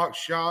boards, he blocks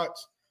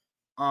shots.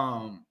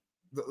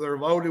 They're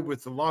loaded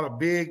with a lot of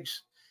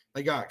bigs.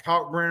 They got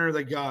Kalkbrenner,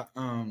 they got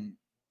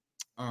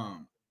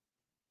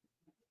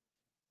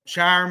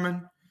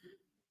Shireman,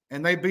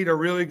 and they beat a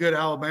really good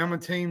Alabama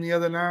team the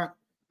other night.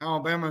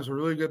 Alabama is a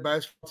really good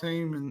basketball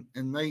team,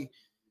 and they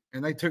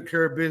took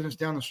care of business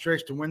down the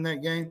stretch to win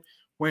that game.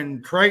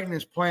 When Creighton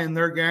is playing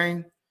their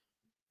game,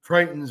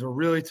 Creighton is a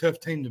really tough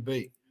team to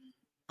beat.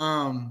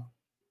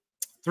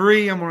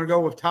 3, I'm going to go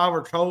with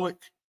Tyler Kolek.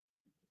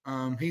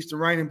 He's the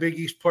reigning Big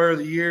East Player of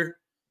the Year.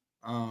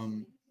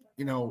 You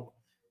know,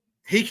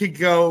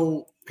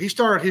 he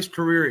started his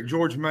career at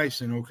George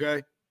Mason,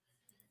 okay?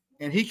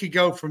 And he could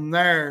go from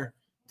there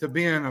to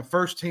being a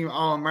first-team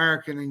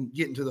All-American and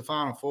getting to the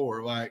Final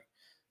Four. Like,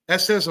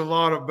 that says a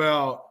lot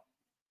about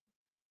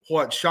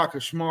what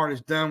Shaka Smart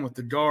has done with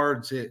the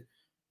guards at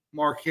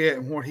Marquette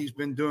and what he's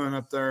been doing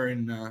up there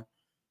in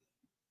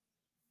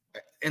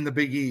the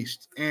Big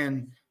East.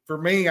 And for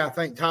me, I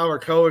think Tyler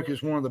Kolek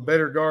is one of the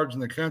better guards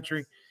in the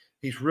country.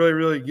 He's really,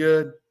 really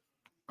good.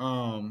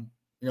 You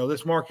know,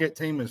 this Marquette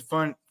team is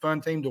fun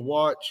team to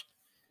watch,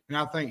 and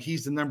I think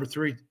he's the number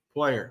 3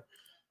 player.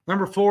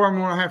 Number 4, I'm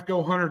going to have to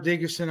go Hunter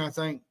Dickinson. I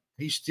think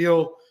he's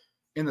still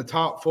in the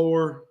top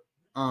 4.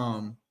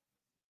 You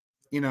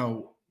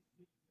know,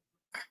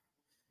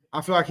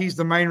 I feel like he's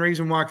the main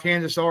reason why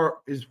Kansas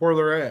is where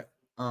they're at.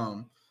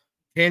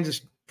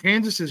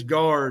 Kansas's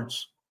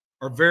guards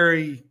are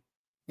very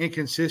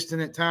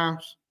inconsistent at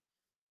times,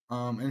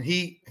 and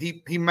he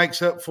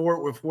makes up for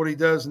it with what he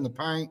does in the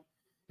paint,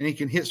 and he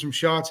can hit some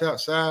shots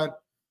outside.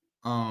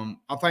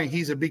 I think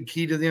he's a big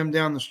key to them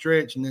down the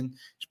stretch, and then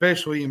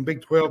especially in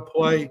Big 12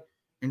 play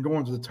and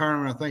going to the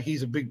tournament. I think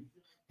he's going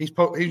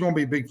to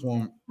be big for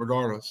him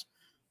regardless.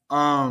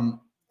 And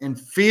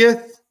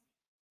 5th,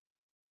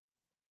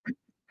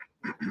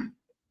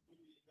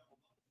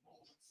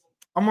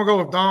 I'm gonna go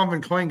with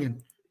Donovan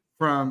Clingan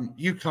from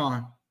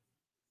UConn.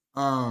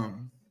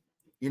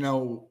 You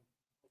know,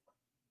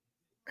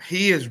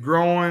 he is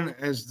growing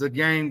as the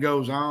game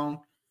goes on.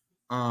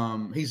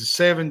 He's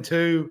a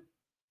 7'2"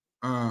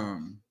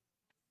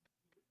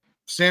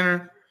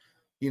 center.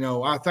 You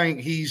know, I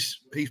think he's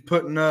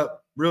putting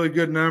up really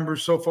good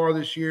numbers so far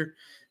this year.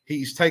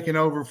 He's taken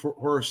over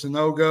for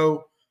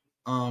Sanogo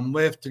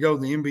left to go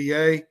to the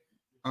NBA.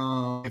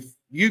 If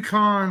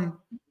UConn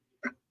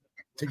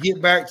to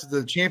get back to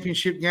the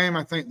championship game,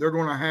 I think they're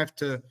going to have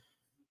to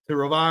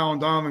rely on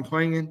Donovan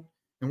Clingan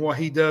and what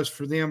he does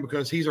for them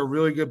because he's a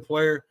really good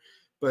player.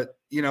 But,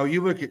 you know,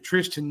 you look at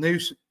Tristan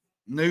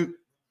Newman,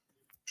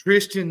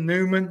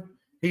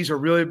 he's a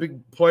really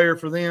big player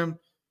for them.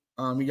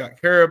 You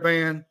got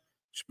Caravan,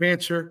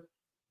 Spencer.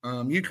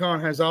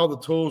 UConn has all the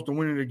tools to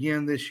win it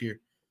again this year.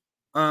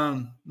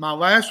 My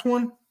last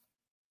one,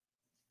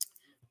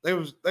 they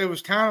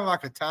was kind of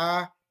like a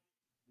tie,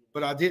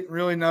 but I didn't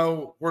really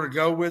know where to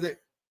go with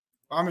it.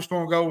 I'm just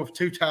going to go with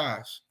 2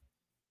 ties.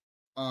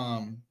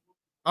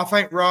 I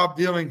think Rob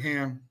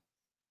Dillingham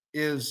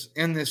is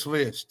in this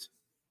list.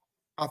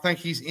 I think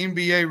he's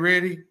NBA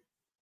ready.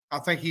 I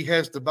think he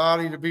has the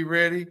body to be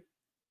ready.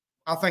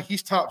 I think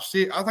he's top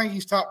 6. I think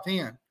he's top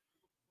 10.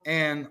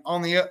 And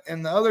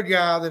the other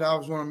guy that I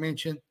was going to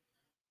mention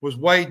was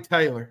Wade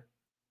Taylor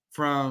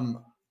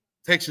from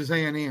Texas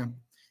A&M.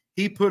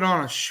 He put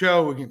on a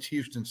show against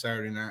Houston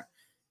Saturday night.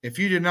 If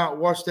you did not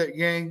watch that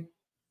game,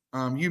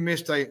 you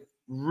missed a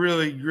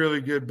really,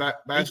 really good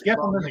basketball. He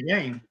kept them in the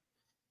game.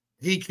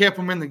 He kept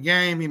them in the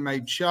game. He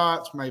made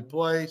shots, made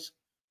plays.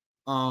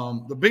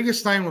 The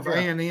biggest thing with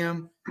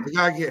A&M, they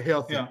got to get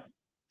healthy. Yeah.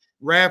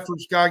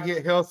 Radford's got to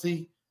get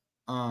healthy.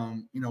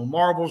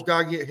 Marble's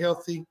got to get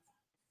healthy.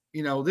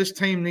 This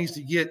team needs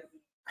to get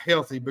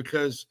healthy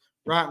because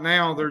right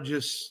now they're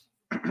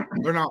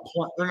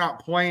not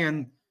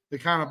playing the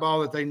kind of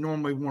ball that they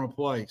normally want to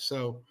play.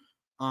 So,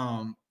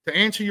 to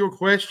answer your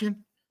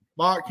question,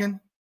 Botkin,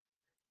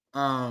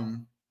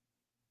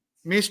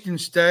 Michigan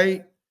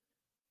State,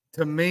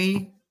 to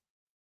me,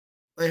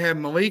 they have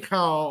Malik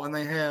Hall and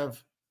they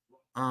have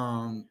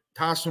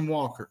Tyson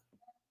Walker.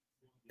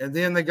 And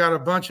then they got a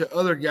bunch of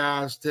other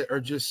guys that are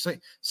just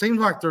seems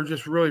like they're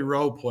just really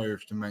role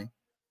players to me.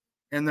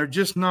 And they're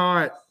just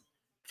not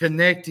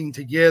connecting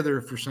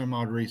together for some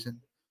odd reason.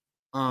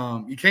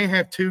 You can't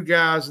have two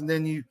guys and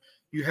then you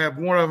have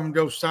one of them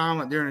go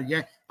silent during a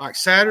game. Like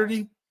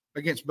Saturday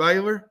against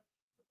Baylor,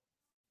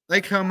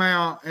 they come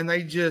out and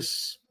they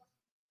just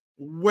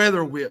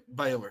weather whip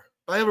Baylor.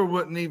 Baylor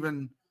wouldn't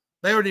even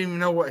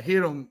know what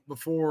hit them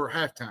before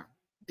halftime.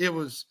 It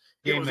was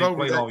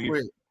over that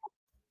quick.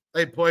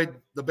 They played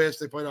the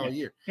best they played all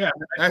year. Yeah,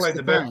 they played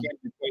the best game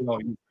they played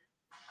all year.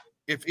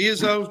 If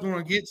Izzo's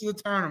going to get to the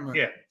tournament,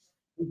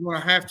 he's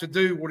going to have to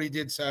do what he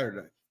did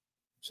Saturday.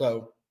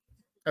 So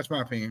that's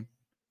my opinion.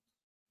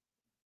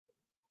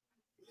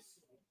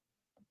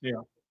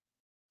 Yeah.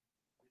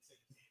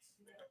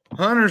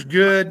 Hunter's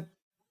good,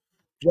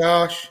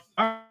 Josh.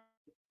 The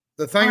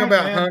thing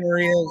about Hunter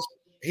is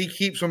he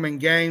keeps them in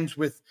games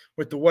with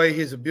the way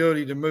his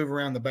ability to move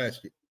around the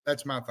basket.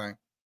 That's my thing.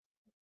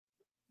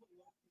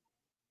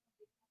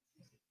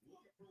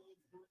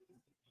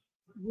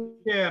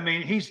 Yeah, I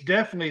mean, he's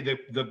definitely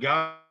the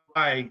guy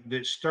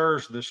that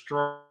stirs the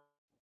straw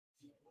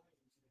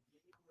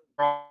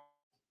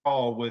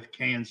with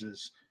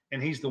Kansas,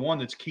 and he's the one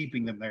that's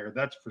keeping them there.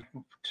 That's for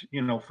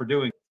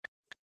doing.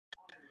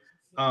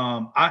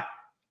 I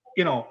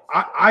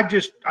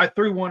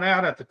threw one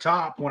out at the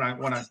top when I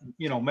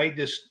made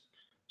this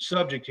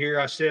subject here.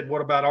 I said, what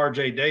about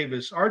RJ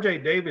Davis?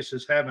 RJ Davis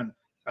is having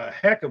a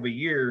heck of a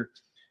year.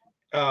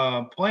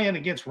 Playing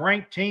against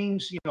ranked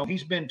teams,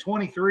 he's been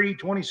 23,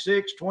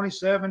 26,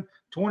 27,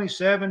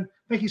 27. I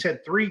think he's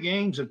had 3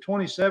 games of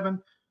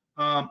 27.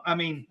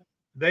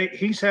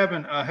 He's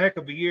having a heck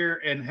of a year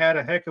and had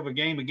a heck of a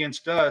game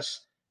against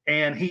us,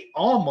 and he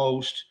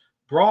almost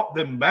brought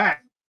them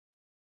back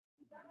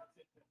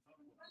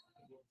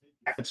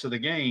to the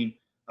game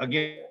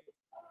against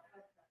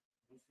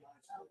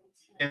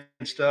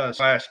us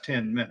last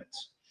 10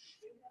 minutes.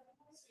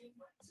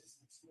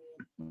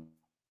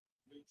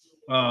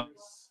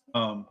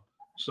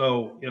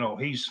 So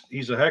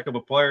he's a heck of a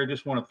player.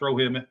 Just want to throw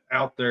him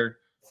out there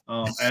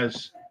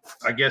as,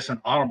 I guess, an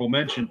honorable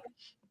mention.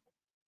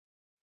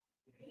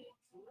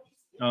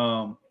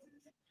 We're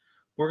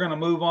going to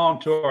move on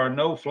to our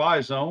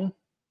no-fly zone.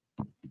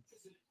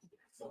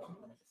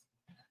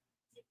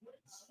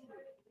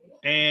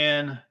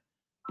 And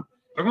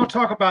we're going to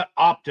talk about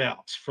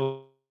opt-outs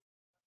for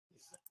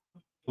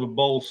the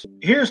Bulls.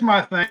 Here's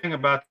my thing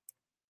about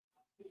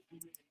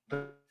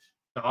the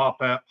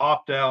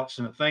opt-outs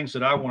and the things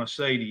that I want to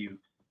say to you.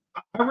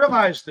 I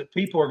realize that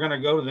people are going to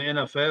go to the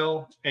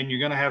NFL and you're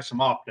going to have some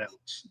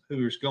opt-outs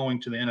who's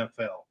going to the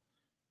NFL.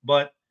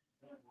 But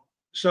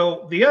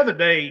so the other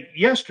day,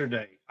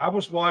 yesterday, I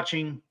was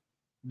watching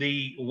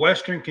the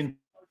Western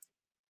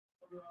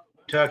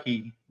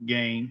Kentucky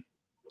game,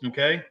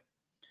 okay?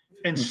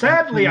 And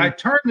sadly, I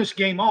turned this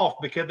game off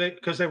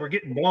because they were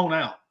getting blown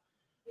out.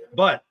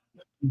 But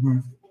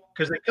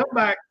because they come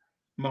back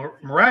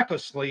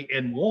miraculously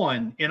and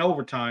won in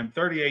overtime,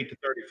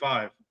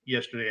 38-35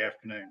 yesterday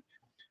afternoon.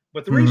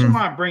 But the reason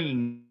why I'm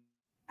bringing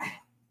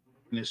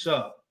this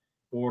up,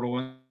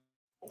 Wardle,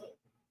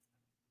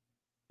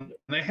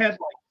 they had like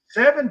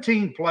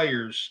 17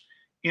 players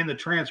in the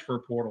transfer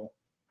portal,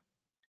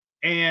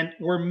 and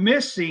were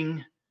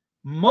missing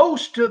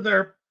most of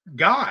their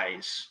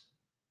guys,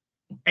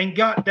 and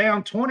got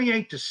down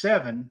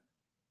 28-7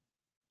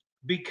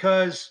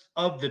 because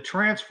of the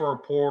transfer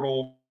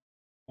portal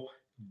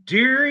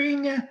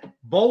during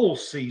bowl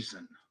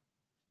season.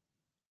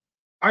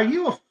 Are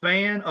you a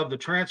fan of the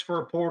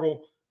transfer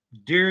portal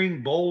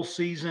during bowl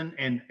season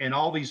and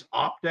all these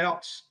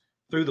opt-outs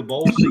through the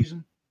bowl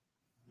season?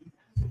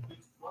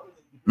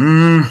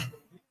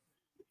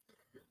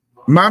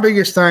 My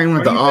biggest thing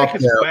with the opt-out.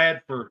 It's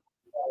bad for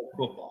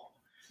football.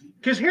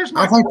 Because here's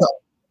my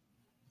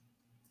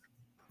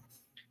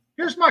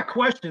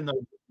question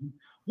though.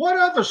 What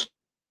other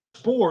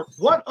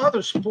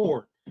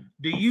sport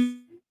do you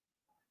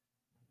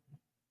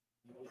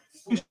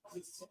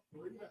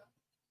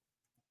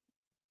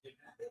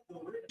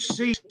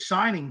see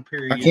signing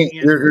period?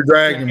 You're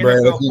dragging,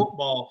 Brad.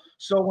 Football.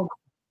 So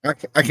I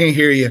can't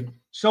hear you.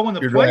 So when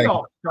the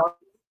playoffs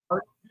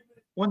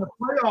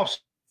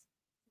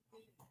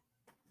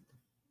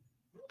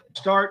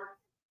start,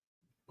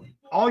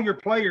 all your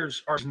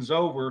players are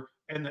over,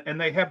 and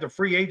they have the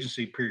free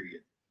agency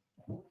period.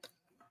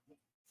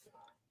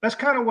 That's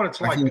kind of what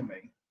it's like to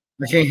me.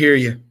 I can't hear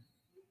you.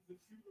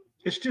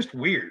 It's just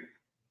weird.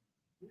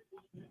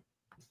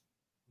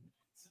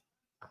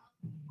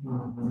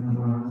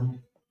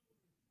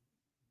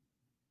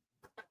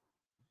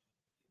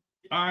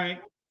 All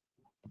right.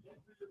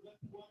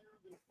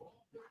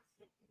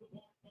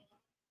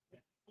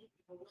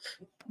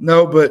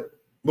 No, but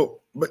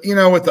you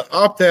know, with the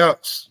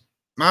opt-outs,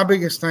 my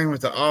biggest thing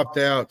with the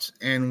opt-outs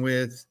and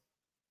with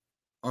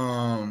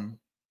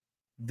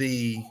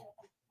the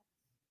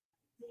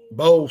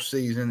bowl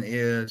season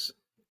is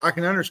I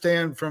can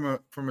understand from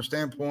a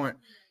standpoint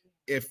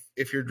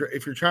if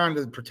you're trying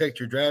to protect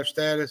your draft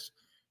status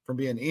from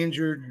being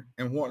injured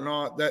and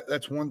whatnot,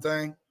 that's one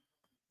thing.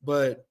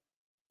 But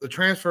the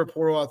transfer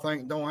portal, I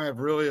think, don't have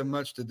really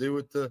much to do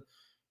with the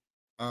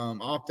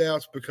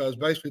opt-outs, because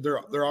basically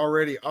they're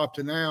already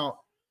opting out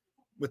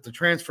with the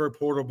transfer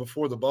portal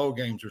before the bowl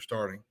games are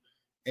starting,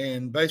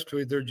 and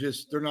basically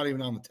they're not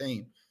even on the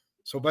team.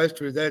 So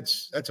basically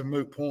that's a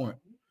moot point.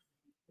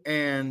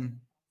 And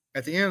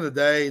at the end of the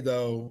day,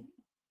 though,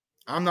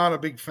 I'm not a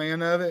big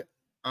fan of it.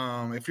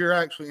 If you're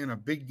actually in a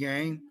big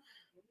game,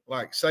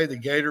 like say the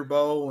Gator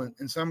Bowl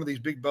and some of these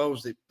big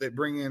bowls that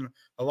bring in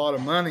a lot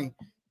of money,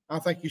 I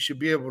think you should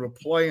be able to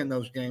play in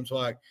those games.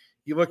 Like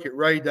you look at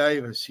Ray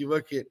Davis, you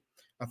look at,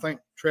 I think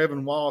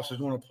Trevin Wallace is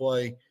going to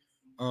play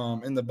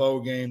in the bowl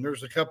game.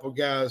 There's a couple of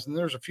guys, and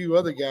there's a few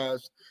other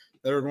guys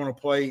that are going to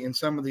play in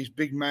some of these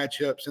big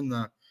matchups in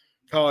the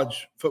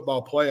college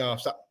football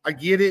playoffs. I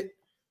get it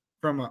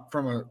from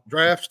a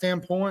draft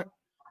standpoint,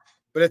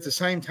 but at the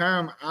same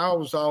time, I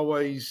was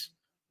always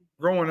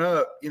growing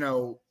up, you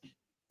know,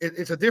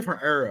 it's a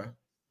different era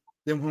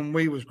than when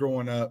we was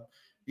growing up.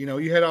 You know,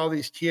 you had all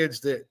these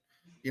kids that,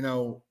 you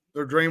know,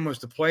 their dream was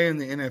to play in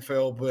the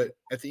NFL, but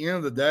at the end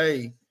of the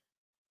day,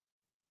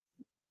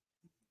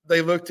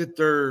 they looked at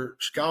their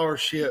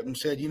scholarship and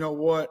said, you know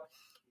what,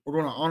 we're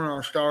going to honor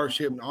our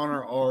scholarship and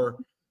honor our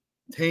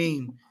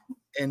team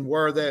and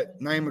wear that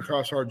name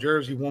across our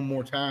jersey one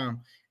more time.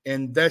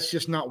 And that's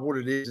just not what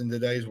it is in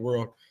today's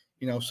world.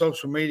 You know,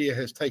 social media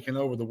has taken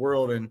over the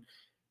world, and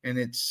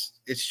it's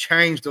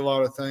changed a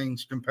lot of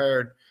things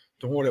compared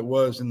to what it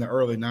was in the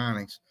early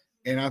 90s.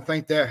 And I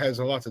think that has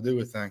a lot to do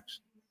with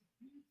things.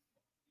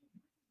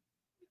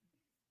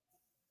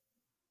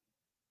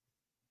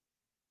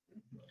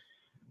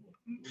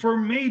 For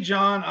me,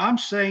 John, I'm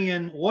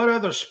saying what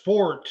other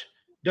sport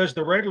does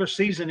the regular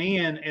season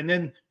end and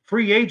then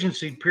free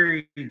agency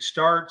period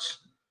starts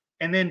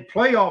and then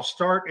playoffs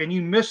start and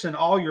you missing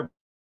all your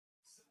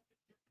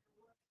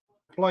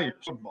players?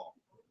 Football.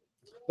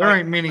 There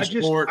ain't many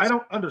sports. I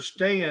don't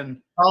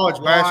understand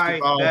college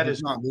basketball that does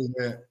is not do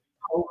that.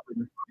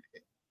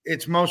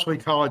 It's mostly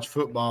college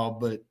football,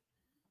 but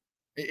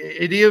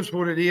it is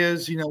what it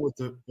is, you know, with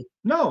the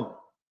no.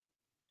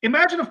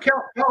 Imagine if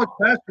college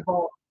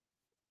basketball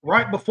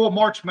right before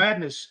March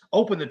Madness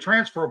opened the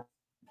transfer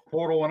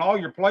portal and all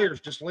your players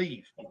just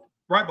leave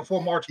right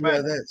before March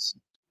Madness.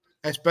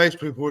 That's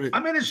basically what it. I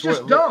mean, it's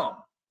just dumb.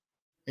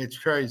 It's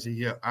crazy.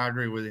 Yeah, I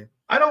agree with you.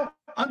 I don't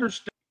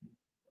understand.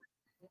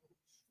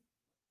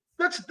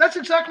 That's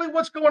exactly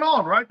what's going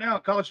on right now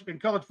in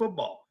college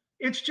football.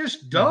 It's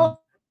just dumb.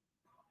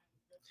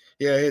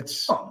 Yeah,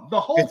 it's dumb. The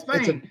whole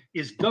thing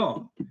is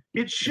dumb.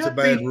 It should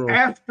be rule.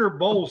 After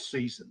bowl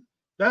season.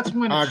 That's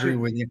when I agree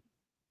with you.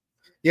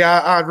 Yeah,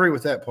 I agree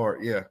with that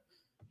part. Yeah,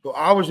 but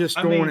I was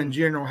just going in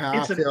general how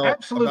I feel about the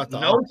it's an absolute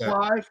no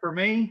fly for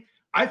me.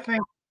 I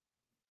think.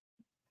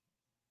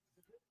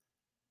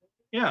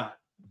 Yeah.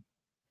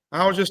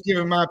 I was just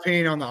giving my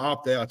opinion on the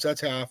opt-outs. That's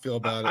how I feel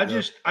about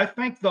it. I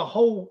think the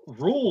whole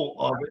rule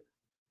of it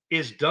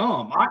is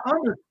dumb.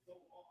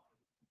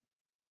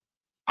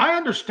 I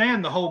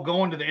understand the whole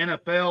going to the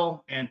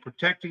NFL and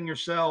protecting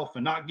yourself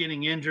and not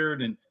getting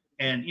injured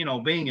and you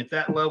know being at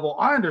that level.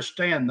 I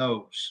understand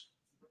those.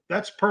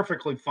 That's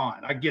perfectly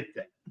fine. I get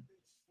that.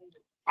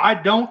 I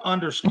don't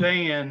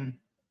understand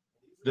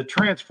the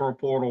transfer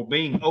portal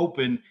being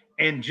open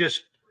and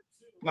just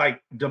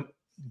like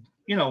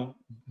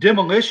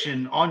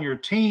demolition on your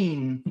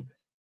team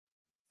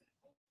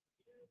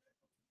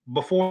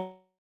before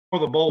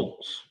the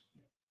bowls.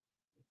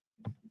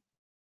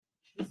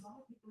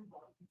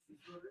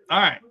 All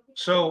right.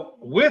 So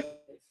with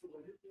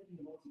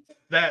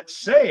that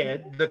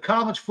said, the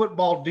college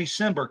football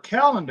December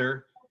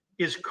calendar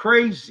is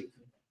crazy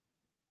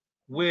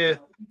with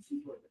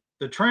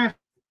the transfer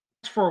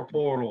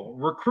portal,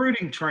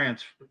 recruiting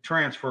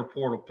transfer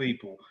portal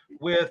people,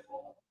 with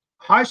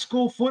high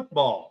school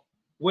football,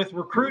 with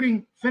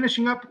recruiting,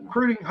 finishing up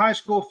recruiting high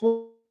school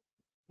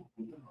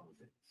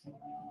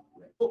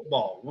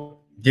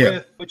football,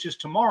 which is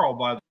tomorrow,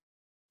 by the way.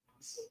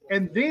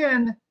 And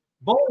then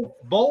bowl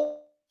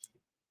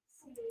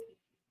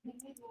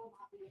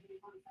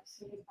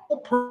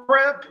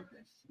prep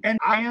and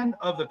end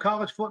of the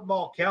college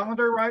football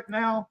calendar right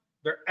now,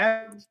 there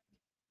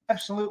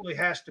absolutely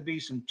has to be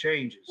some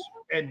changes.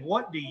 And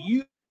what do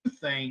you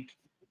think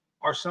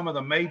are some of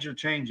the major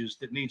changes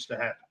that needs to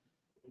happen?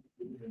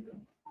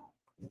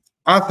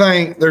 I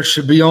think there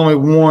should be only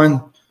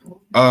one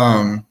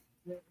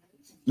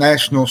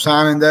National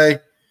Signing Day.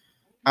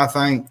 I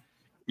think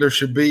there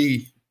should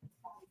be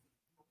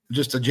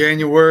just a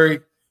February,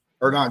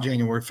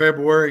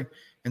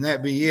 and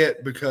that be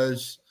it,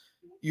 because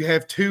you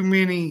have too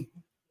many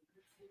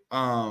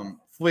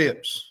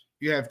flips.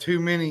 You have too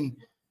many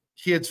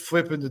kids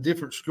flipping to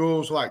different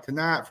schools. Like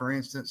tonight, for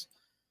instance,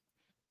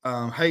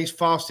 Hayes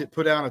Fawcett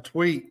put out a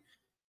tweet.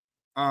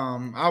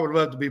 I would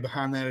love to be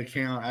behind that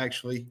account,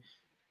 actually,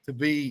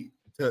 to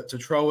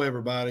troll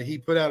everybody. He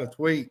put out a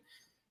tweet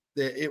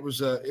that it was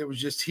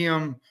just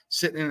him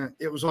sitting in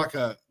it was like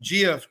a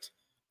GIF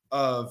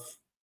of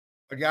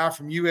a guy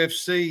from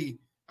UFC.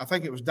 I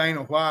think it was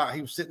Dana White.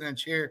 He was sitting in a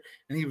chair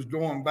and he was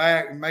going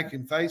back and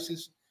making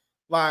faces.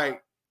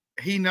 Like,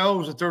 he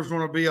knows that there's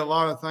going to be a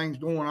lot of things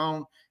going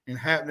on and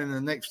happening in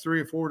the next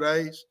 3 or 4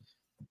 days.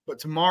 But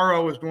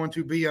tomorrow is going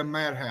to be a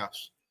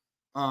madhouse.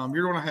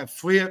 You're going to have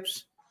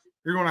flips.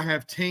 You're going to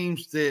have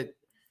teams that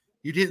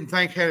you didn't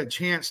think had a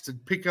chance to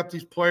pick up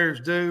these players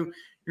do.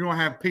 You're going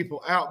to have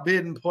people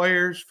outbidding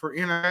players for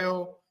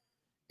NIL.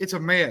 It's a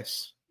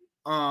mess.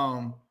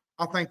 I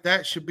think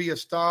that should be a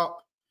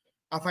stop.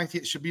 I think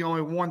it should be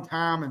only one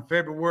time in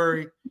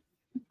February,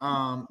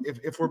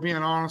 if we're being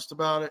honest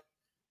about it,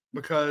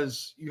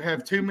 because you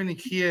have too many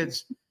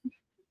kids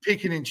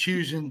picking and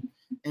choosing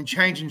and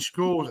changing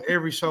schools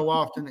every so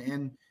often,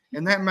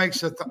 and that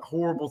makes a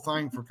horrible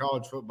thing for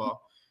college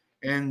football.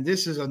 And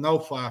this is a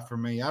no-fly for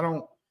me. I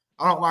don't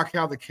like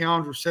how the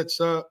calendar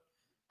sets up.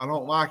 I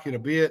don't like it a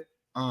bit.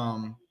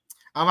 I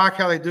like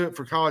how they do it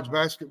for college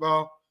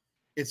basketball.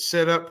 It's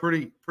set up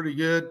pretty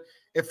good.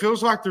 It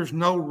feels like there's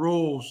no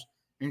rules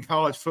in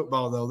college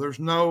football, though.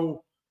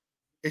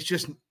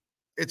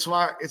 It's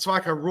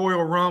like a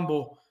Royal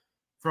Rumble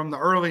from the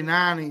early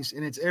 90s,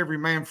 and it's every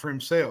man for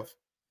himself.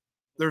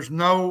 There's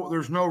no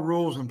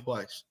rules in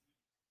place.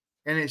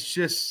 And it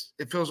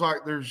feels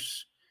like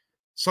there's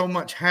so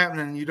much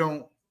happening, you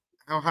don't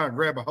know how to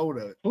grab a hold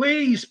of it.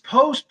 Please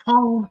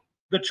postpone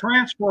the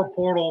transfer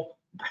portal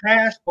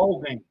past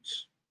bowl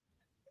games.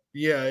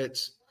 Yeah, it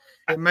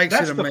makes it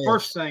a mess. That's the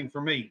first thing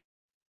for me.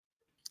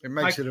 It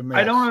makes it a mess.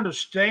 I don't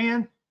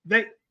understand.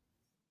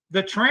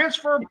 The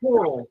transfer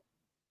portal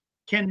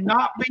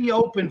cannot be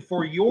open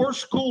for your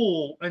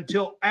school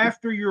until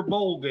after your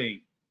bowl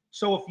game.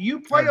 So if you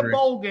play a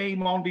bowl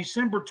game on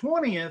December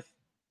 20th,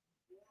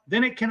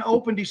 then it can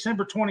open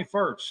December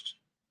 21st.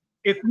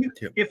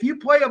 If you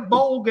play a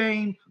bowl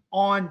game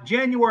on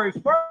January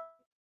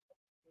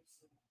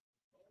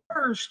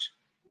 1st,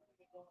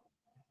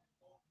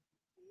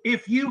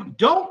 if you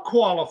don't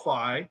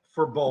qualify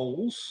for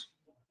bowls,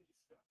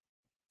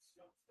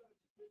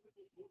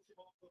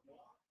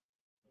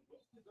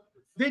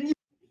 then you.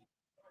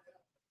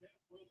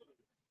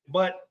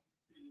 But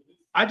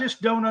I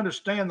just don't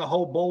understand the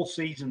whole bowl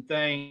season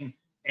thing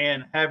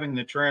and having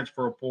the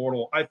transfer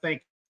portal. I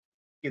think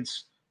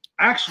it's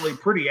actually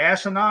pretty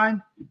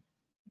asinine.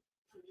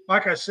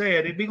 Like I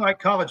said, it'd be like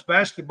college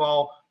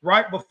basketball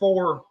right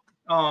before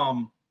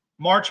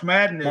March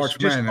Madness.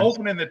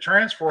 Opening the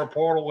transfer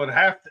portal would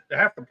half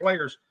the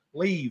players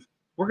leave.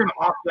 We're going to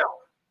opt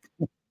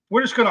out.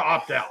 We're just going to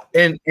opt out.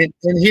 And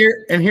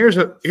here's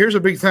a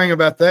big thing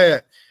about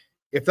that.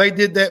 If they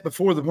did that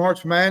before the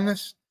March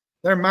Madness,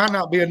 there might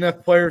not be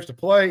enough players to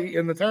play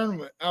in the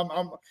tournament.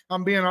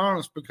 I'm being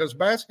honest, because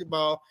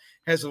basketball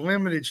has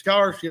limited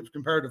scholarships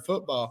compared to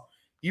football.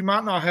 You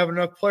might not have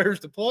enough players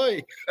to play.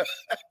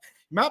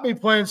 You might be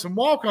playing some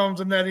walk-ons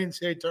in that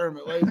NCAA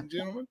tournament, ladies and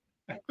gentlemen.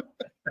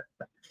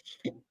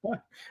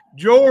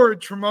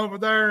 George from over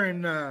there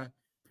in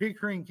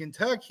Pickering,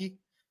 Kentucky,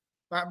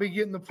 might be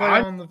getting to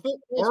play on the football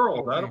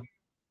world.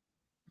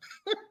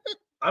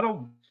 I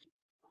don't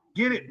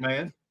get it,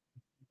 man.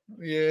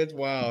 Yeah, it's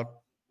wild.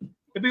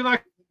 It'd be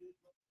like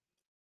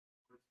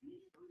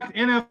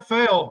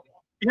NFL.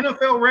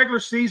 NFL regular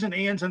season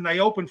ends and they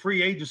open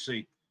free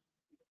agency,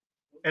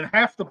 and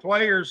half the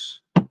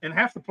players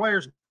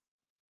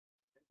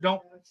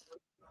don't.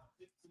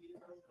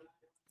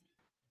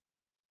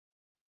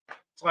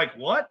 It's like,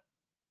 what?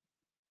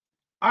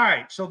 All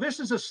right, so this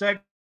is a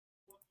segment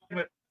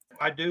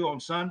I do on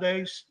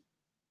Sundays: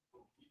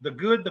 the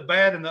good, the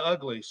bad, and the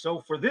ugly. So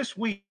for this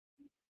week,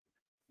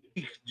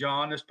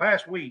 John, this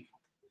past week,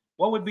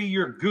 what would be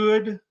your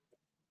good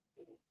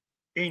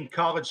in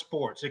college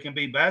sports? It can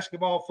be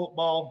basketball,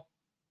 football.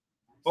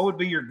 What would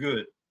be your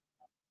good?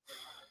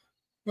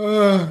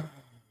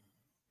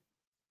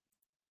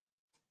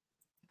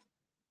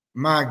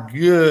 My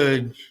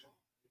good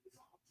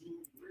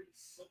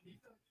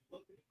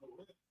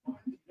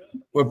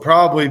would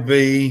probably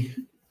be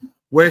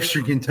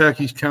Western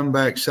Kentucky's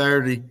comeback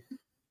Saturday.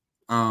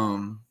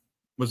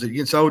 Was it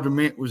against Old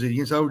Dominion? Was it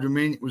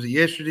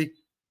yesterday?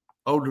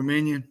 Old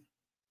Dominion.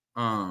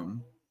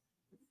 Or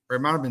it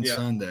might have been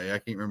Sunday. I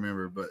can't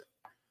remember, but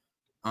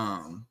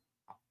I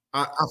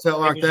felt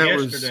like that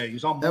was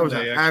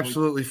an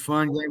absolutely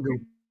fun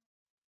game.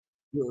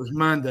 It was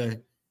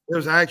Monday. It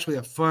was actually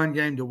a fun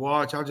game to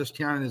watch. I just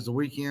counted it as the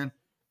weekend.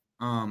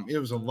 It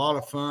was a lot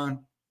of fun.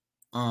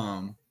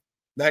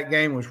 That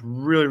game was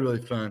really,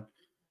 really fun.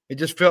 It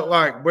just felt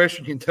like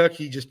Western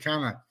Kentucky just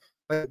kind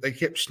of they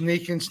kept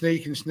sneaking,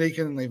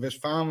 and they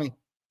just finally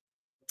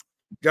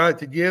got it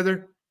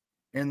together,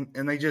 and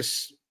they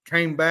just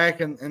came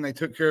back and they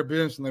took care of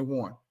business and they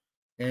won.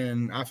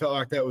 And I felt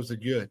like that was the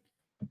good.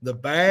 The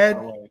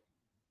bad,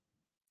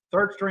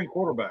 third string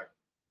quarterback.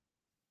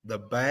 The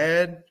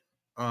bad,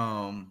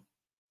 man.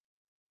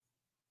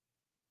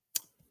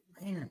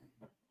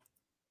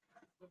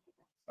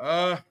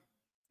 I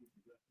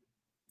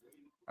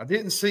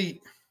didn't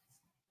see.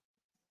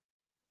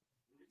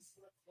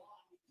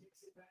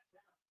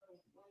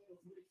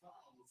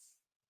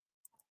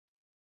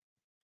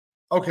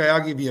 Okay,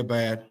 I'll give you a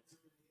bad.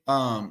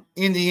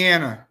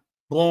 Indiana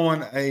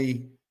blowing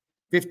a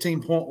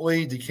 15-point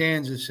lead to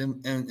Kansas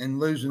and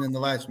losing in the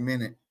last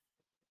minute.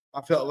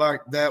 I felt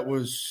like that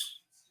was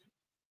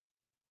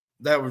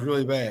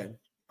really bad.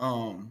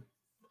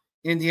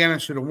 Indiana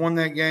should have won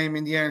that game.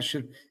 Indiana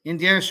should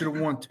have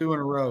won 2 in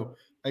a row.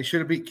 They should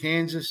have beat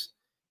Kansas,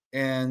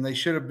 and they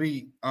should have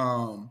beat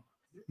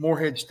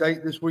Morehead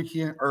State this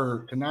weekend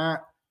or tonight.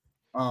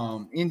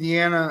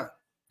 Indiana,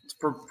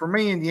 for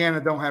me,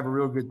 Indiana don't have a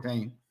real good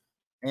team,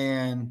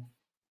 and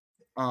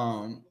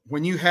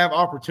when you have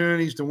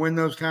opportunities to win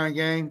those kind of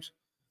games,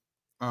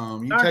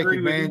 you take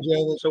advantage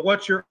of it. So,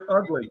 what's your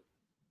ugly?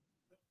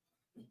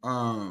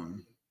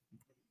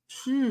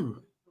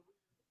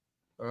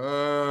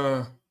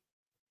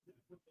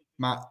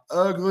 My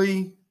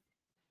ugly.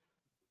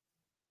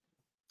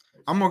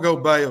 I'm gonna go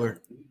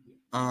Baylor.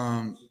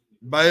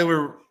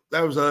 Baylor,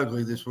 that was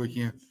ugly this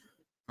weekend.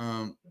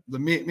 The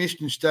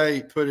Michigan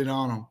State put it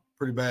on them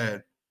pretty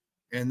bad,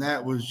 and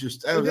that was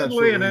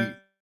absolutely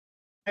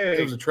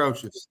it was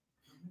atrocious.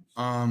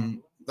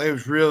 That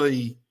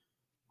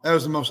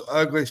was the most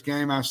ugliest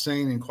game I've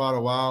seen in quite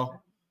a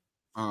while.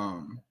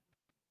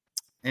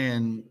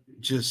 And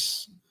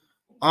just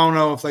I don't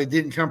know if they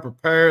didn't come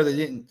prepared. They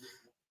didn't.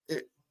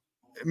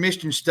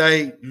 Michigan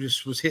State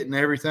just was hitting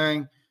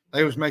everything.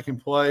 They was making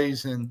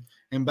plays, and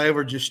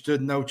Baylor just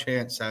stood no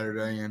chance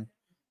Saturday. And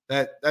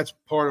that's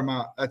part of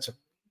my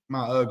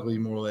ugly,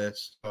 more or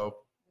less. So,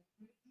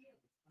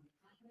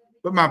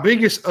 but my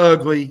biggest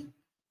ugly,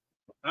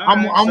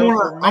 I'm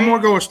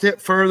gonna go a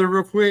step further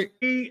real quick.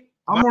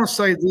 I'm gonna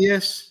say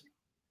this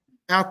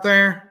out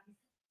there,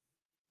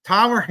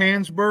 Tyler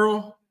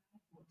Hansborough.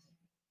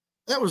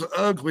 That was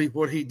ugly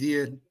what he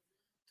did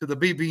to the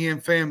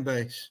BBM fan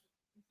base.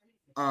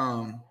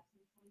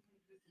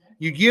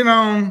 You get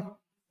on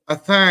a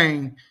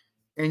thing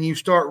and you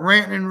start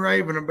ranting and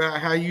raving about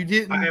how you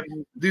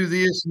didn't do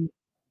this,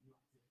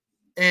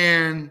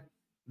 and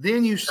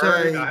then you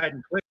say,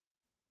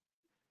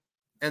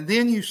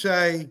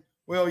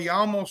 well, you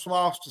almost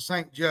lost to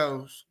St.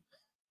 Joe's,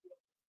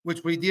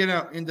 which we did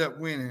end up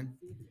winning.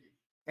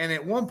 And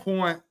at one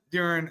point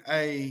during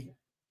a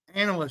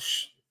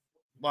analyst,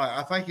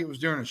 I think it was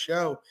during a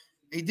show,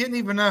 he didn't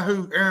even know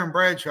who Aaron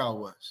Bradshaw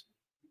was.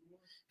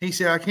 He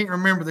said, I can't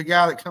remember the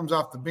guy that comes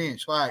off the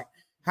bench. Like,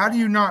 how do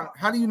you not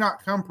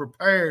come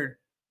prepared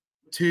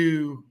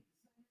to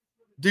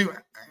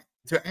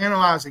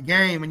analyze a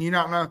game and you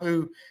not know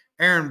who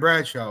Aaron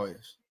Bradshaw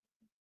is?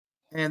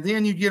 And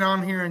then you get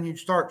on here and you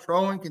start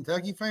trolling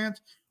Kentucky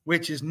fans,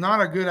 which is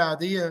not a good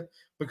idea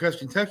because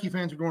Kentucky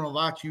fans are going to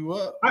light you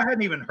up. I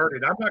hadn't even heard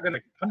it. I'm not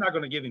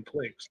gonna give him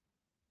clicks.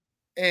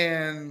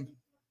 And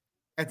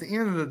at the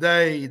end of the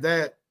day,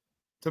 that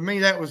to me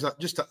that was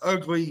just an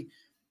ugly,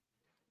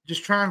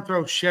 just trying to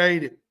throw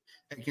shade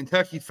at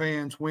Kentucky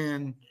fans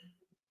when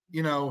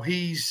he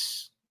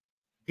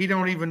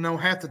don't even know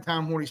half the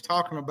time what he's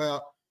talking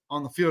about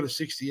on the field of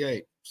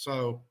 68.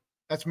 So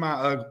that's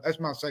my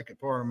second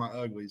part of my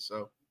ugly.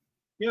 So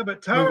yeah,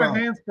 but Tyler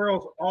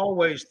Hansborough's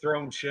always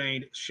thrown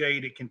shade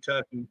at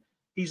Kentucky.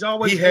 He's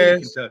always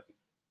hated Kentucky.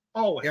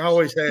 Always. He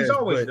always has. He's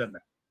always done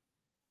that.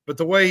 But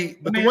the way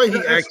he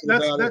acted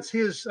about that's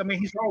his. I mean,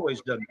 he's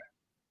always done that.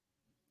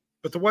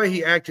 But the way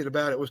he acted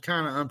about it was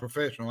kind of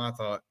unprofessional, I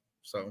thought.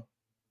 So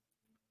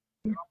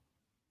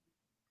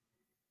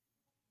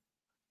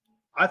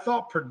I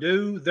thought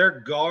Purdue, their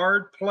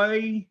guard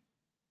play,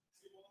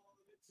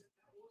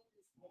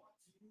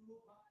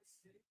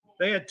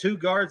 they had 2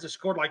 guards that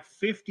scored like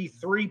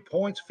 53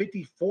 points,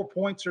 54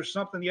 points or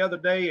something the other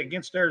day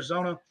against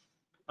Arizona,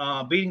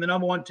 beating the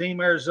number 1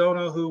 team,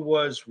 Arizona, who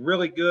was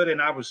really good.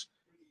 And I was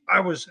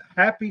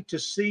happy to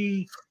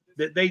see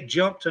that they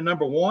jumped to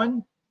number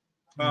 1,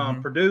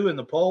 Purdue in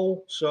the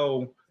poll.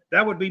 So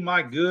that would be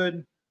my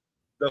good.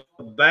 The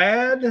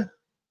bad,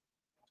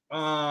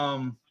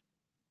 I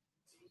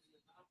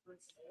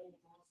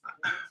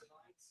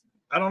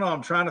don't know.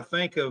 I'm trying to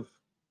think of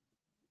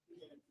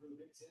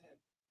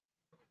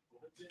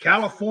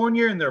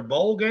California in their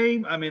bowl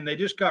game. I mean, they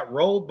just got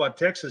rolled by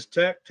Texas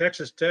Tech.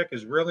 Texas Tech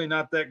is really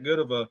not that good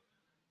of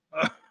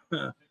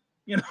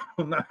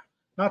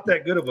not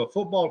that good of a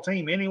football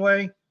team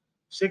anyway.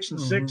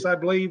 6-6, I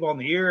believe, on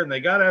the year, and they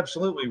got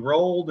absolutely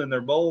rolled in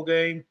their bowl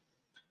game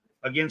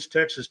against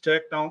Texas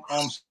Tech on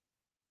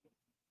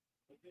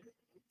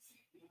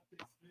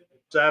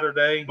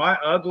Saturday. My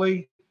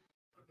ugly,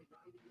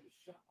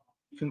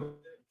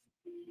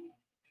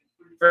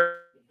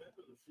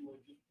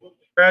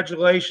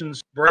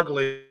 Congratulations,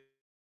 Brugly,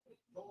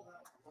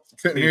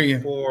 Couldn't hear you.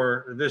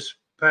 for this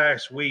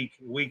past week,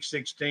 week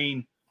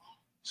 16.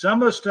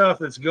 Some of the stuff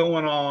that's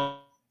going on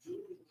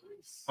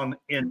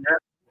in that,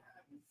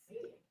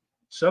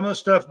 some of the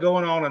stuff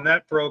going on in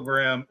that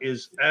program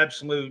is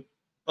absolute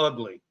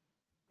ugly.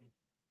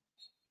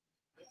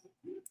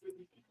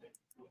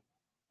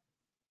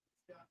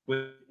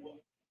 With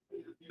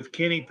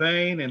Kenny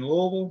Payne in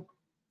Louisville,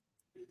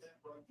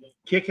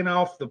 kicking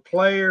off the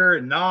player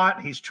and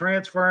not, he's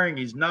transferring,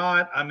 he's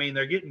not. I mean,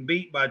 they're getting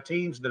beat by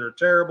teams that are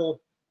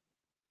terrible.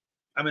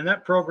 I mean,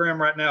 that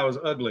program right now is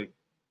ugly.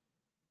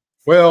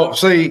 Well,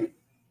 see,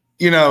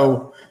 you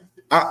know,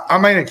 I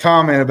made a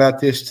comment about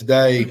this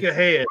today. Week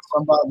ahead.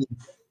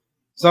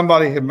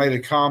 Somebody had made a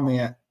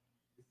comment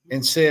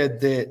and said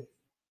that,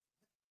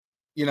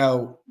 you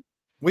know,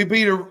 we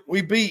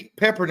beat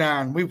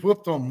Pepperdine. We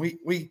whooped them.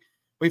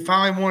 We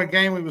finally won a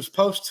game we were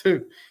supposed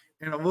to.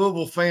 And a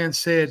Louisville fan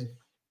said,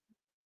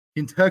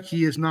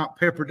 Kentucky is not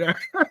Pepperdine.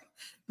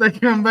 They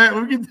come back,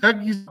 well,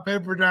 Kentucky's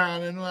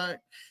Pepperdine. And, like,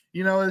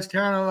 you know, it's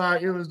kind of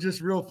like, it was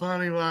just real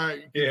funny.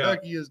 Like,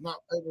 Kentucky is not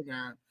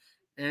Pepperdine.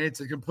 And it's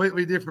a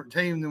completely different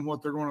team than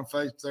what they're going to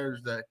face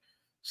Thursday.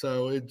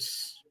 So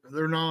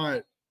they're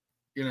not,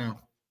 you know.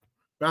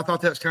 But I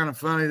thought that's kind of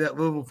funny. That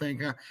Louisville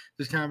fan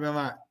just kind of been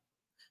like,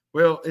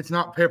 well, it's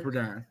not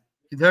Pepperdine.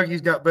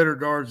 Kentucky's got better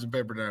guards than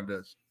Pepperdine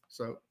does.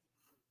 So,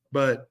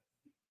 but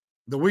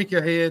the week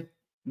ahead.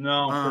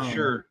 No, for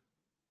sure.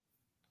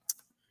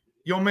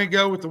 You want me to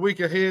go with the week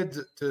ahead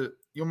you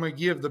want me to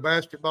give the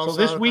basketball so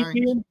side this of weekend,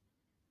 things?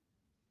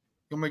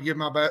 You want me to give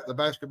the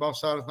basketball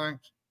side of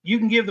things? You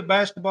can give the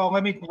basketball.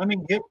 Let me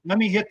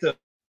hit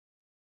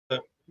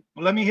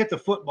the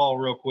football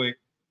real quick.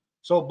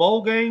 So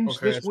bowl games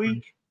this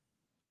week.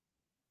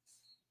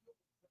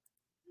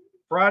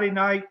 Friday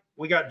night,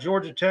 we got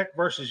Georgia Tech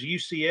versus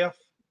UCF.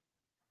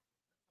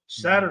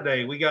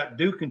 Saturday, we got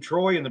Duke and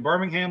Troy in the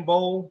Birmingham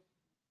Bowl.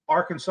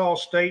 Arkansas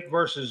State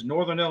versus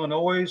Northern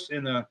Illinois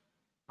in the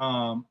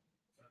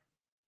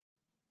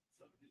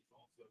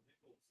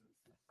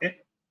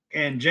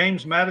and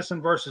James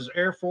Madison versus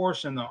Air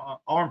Force in the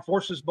Armed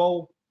Forces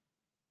Bowl.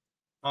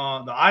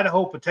 The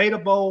Idaho Potato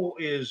Bowl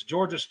is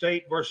Georgia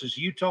State versus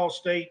Utah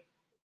State.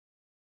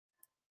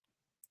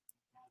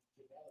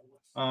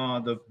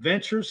 The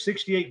Ventures,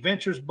 68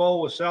 Ventures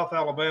Bowl with South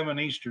Alabama and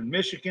Eastern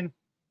Michigan.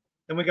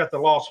 Then we got the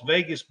Las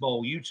Vegas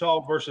Bowl, Utah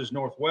versus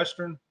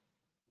Northwestern.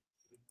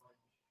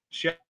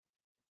 Shout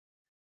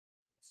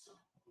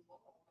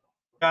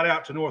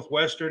out to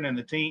Northwestern and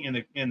the team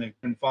in the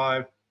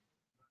 5.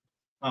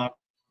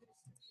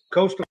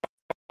 Coastal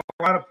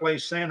Carolina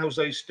plays San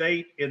Jose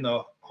State in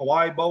the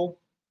Hawaii Bowl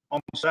on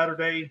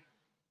Saturday.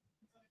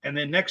 And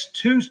then next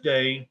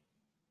Tuesday,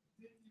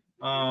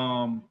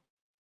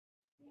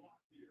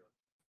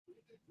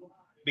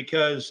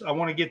 because I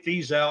want to get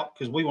these out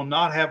because we will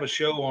not have a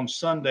show on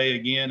Sunday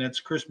again.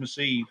 It's Christmas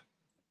Eve.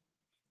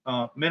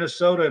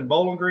 Minnesota and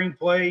Bowling Green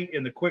play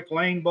in the Quick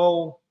Lane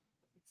Bowl,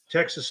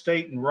 Texas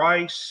State and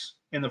Rice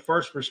in the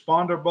First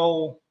Responder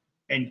Bowl,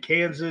 and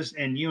Kansas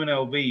and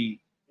UNLV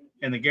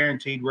in the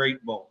Guaranteed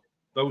Rate Bowl.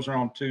 Those are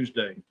on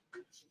Tuesday.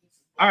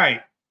 All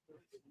right.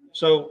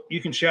 So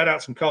you can shout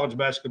out some college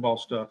basketball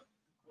stuff.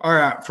 All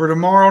right. For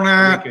tomorrow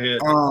night,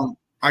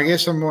 I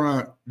guess I'm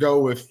going to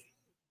go with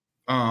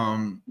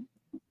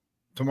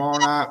tomorrow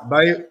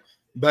night.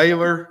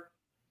 Baylor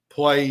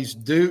plays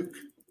Duke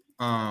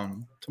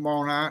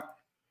tomorrow night.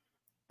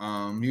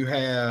 You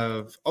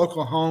have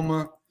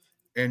Oklahoma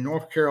and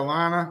North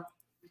Carolina.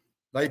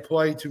 They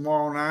play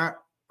tomorrow night.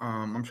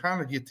 I'm trying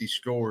to get these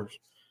scores.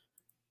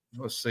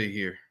 Let's see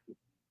here.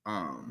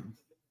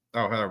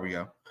 There we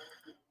go.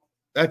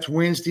 That's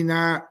Wednesday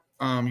night.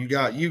 You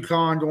got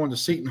UConn going to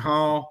Seton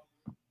Hall.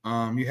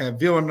 You have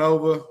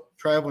Villanova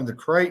traveling to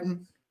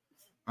Creighton.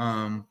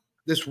 I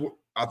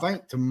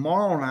think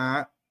tomorrow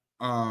night.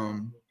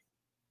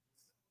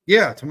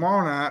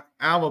 Tomorrow night,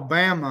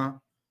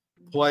 Alabama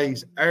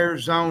plays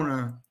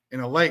Arizona in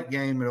a late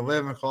game at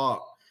 11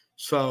 o'clock.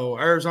 So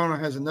Arizona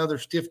has another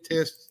stiff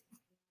test.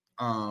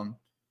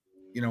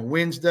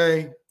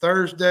 Wednesday.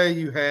 Thursday,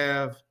 you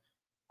have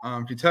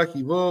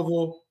Kentucky,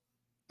 Louisville.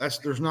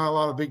 There's not a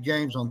lot of big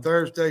games on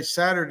Thursday.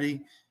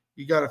 Saturday,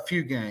 you got a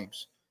few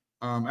games.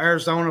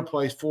 Arizona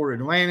plays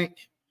Florida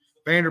Atlantic.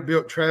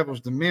 Vanderbilt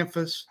travels to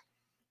Memphis.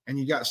 And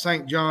you got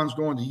St. John's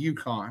going to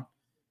UConn.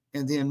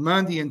 And then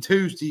Monday and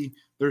Tuesday,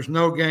 there's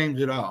no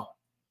games at all.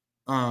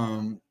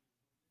 And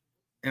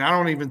I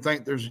don't even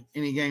think there's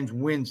any games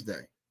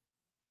Wednesday.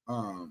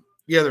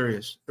 There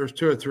is. There's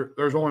 2 or 3.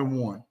 There's only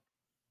one.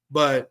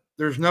 But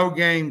there's no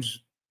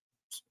games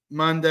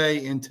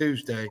Monday and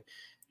Tuesday.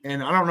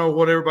 And I don't know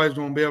what everybody's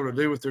going to be able to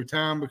do with their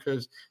time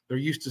because they're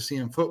used to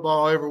seeing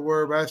football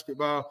everywhere,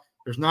 basketball.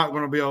 There's not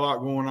going to be a lot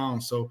going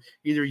on. So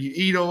either you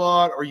eat a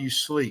lot or you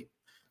sleep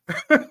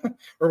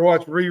or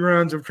watch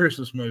reruns of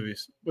Christmas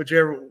movies,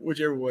 whichever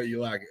way you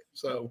like it.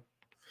 So,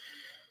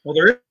 well,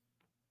 there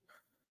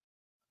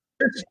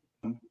is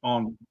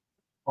on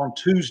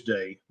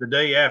Tuesday, the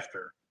day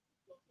after.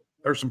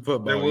 There's some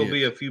football. There will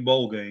be a few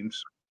bowl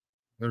games.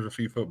 There's a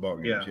few football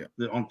games.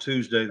 Yeah. On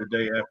Tuesday, the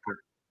day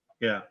after.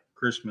 Yeah,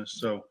 Christmas.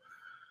 So,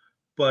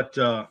 but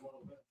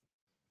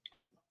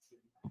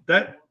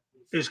that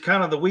is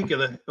kind of the week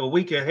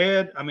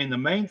ahead. I mean, the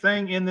main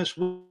thing in this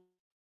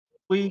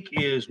week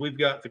is we've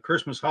got the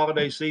Christmas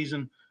holiday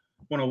season.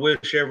 I want to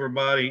wish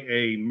everybody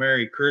a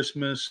Merry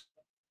Christmas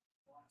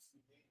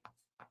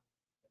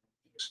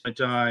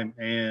time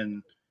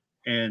and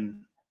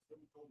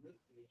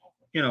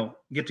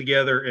get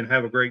together and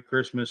have a great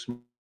Christmas.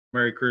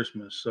 Merry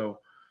Christmas. So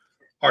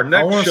our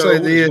next show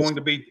is going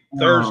to be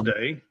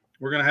Thursday.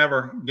 We're going to have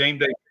our game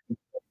day.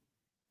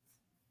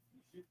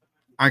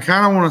 I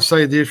kind of want to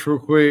say this real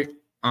quick.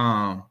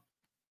 I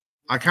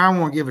kind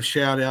of want to give a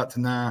shout out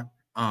tonight.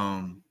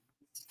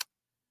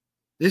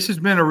 This has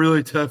been a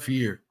really tough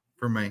year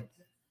for me.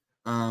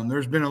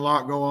 There's been a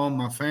lot going on in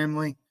my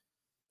family.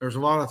 There's a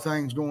lot of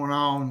things going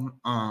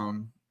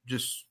on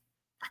just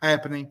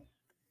happening.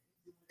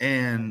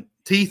 And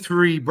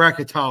T3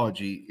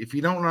 Bracketology, if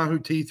you don't know who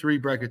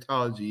T3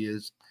 Bracketology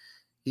is,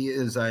 he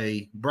is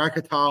a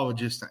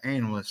bracketologist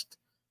analyst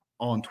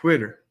on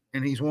Twitter.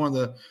 And he's one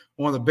of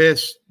the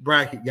best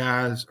bracket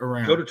guys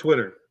around. Go to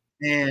Twitter.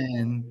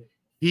 And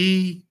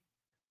he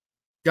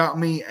got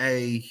me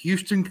a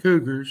Houston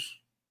Cougars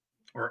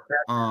or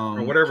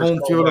whatever home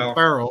field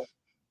apparel.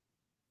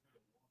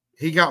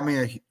 He got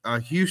me a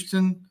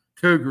Houston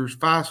Cougars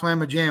Phi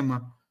Slamma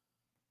Jamma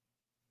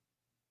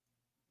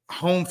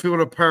home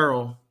field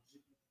apparel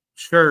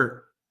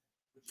shirt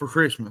for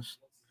Christmas.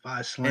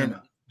 Phi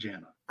Slamma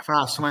Jamma.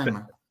 Phi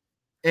Slamma.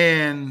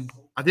 And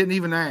I didn't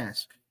even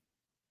ask.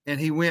 And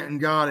he went and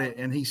got it,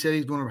 and he said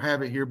he's going to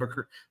have it here. But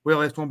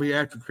it's going to be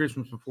after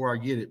Christmas before I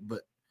get it.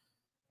 But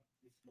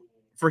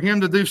for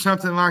him to do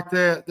something like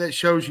that, that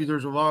shows you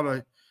there's a lot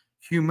of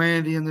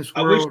humanity in this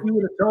world. I wish you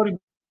would have told him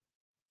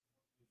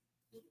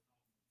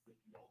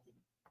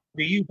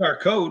to use our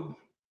code.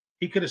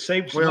 He could have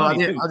saved some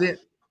money.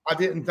 I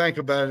didn't think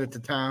about it at the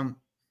time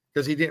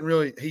because he didn't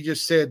really. He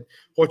just said,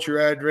 "What's your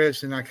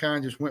address?" And I kind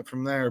of just went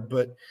from there.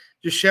 But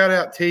just shout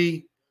out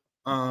T.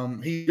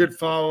 He did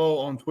follow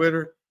on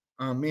Twitter.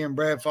 Me and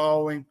Brad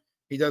follow him.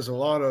 He does a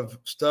lot of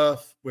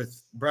stuff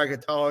with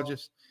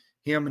bracketologists.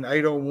 Him and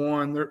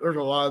 801. There's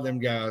a lot of them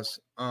guys.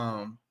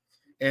 And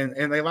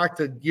they like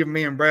to give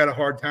me and Brad a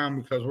hard time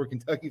because we're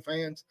Kentucky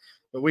fans,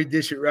 but we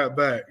dish it right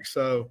back.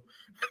 So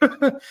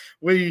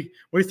we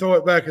throw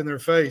it back in their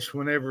face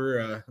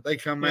whenever they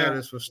come at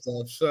us with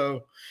stuff.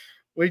 So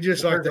we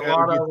just like to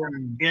have a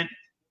good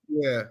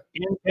time.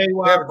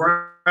 NKY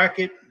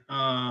bracket.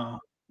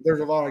 There's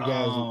a lot of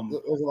guys.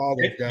 There's a lot of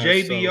guys.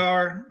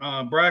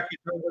 JBR bracket.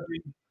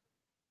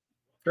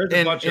 There's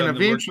a bunch of them.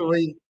 And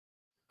eventually,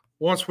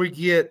 once we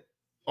get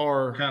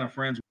our kind of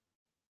friends.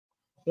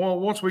 Well,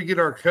 once we get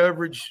our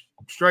coverage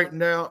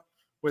straightened out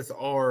with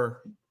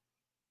our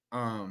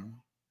dial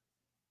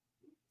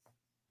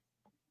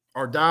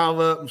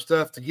up and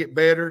stuff to get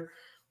better,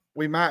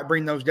 we might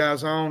bring those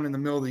guys on in the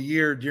middle of the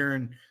year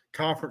during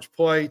conference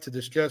play to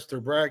discuss their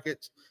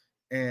brackets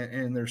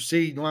and their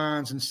seed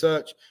lines and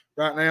such.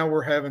 Right now,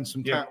 we're having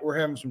some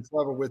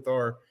trouble with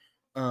our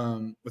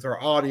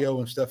audio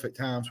and stuff at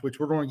times, which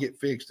we're going to get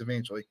fixed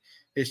eventually.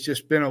 It's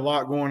just been a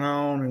lot going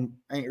on and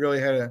ain't really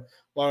had a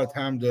lot of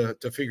time to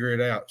figure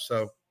it out.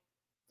 So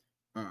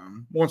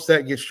once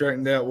that gets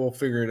straightened out, we'll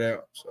figure it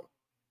out. So,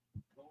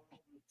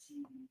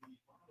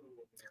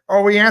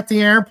 are we at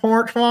the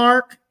airport,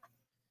 Clark?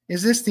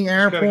 Is this the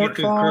airport,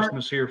 Clark?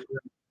 Christmas here.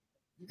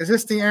 Is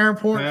this the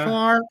airport,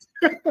 Clark?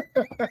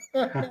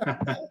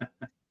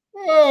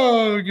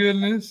 Oh,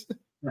 goodness.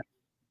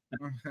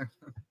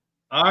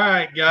 All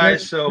right,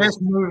 guys. So best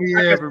movie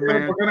ever,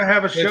 man. We're going to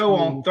have a show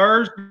on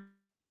Thursday.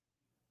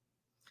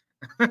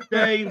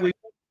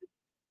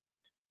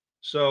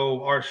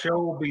 So our show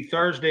will be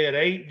Thursday at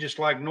 8, just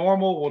like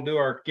normal. We'll do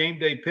our game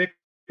day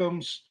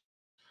pick'ems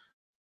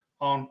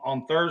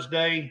on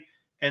Thursday,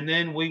 and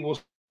then we will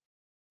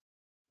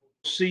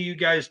see you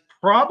guys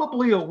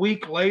probably a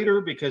week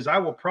later because I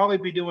will probably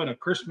be doing a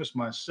Christmas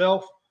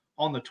myself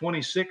on the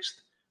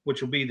 26th,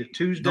 which will be the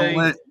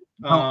Tuesday.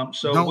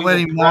 So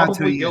we will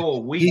probably go a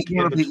week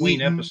in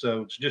between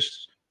episodes.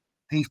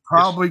 He's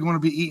probably going to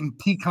be eating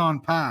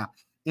pecan pie.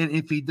 And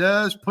if he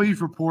does, please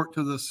report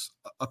to the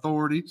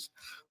authorities.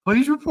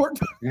 Please report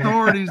to the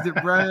authorities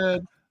that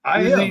Brad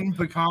is eating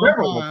pecan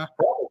pie.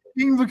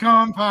 Eating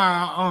pecan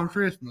pie on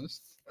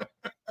Christmas.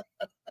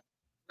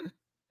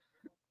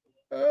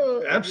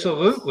 Oh,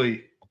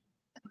 absolutely.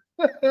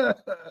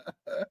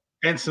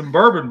 And some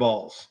bourbon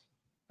balls.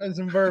 And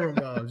some bourbon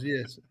balls,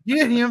 yes.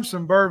 Get him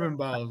some bourbon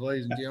balls,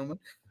 ladies and gentlemen.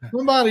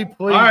 Somebody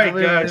please. All right,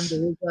 guys.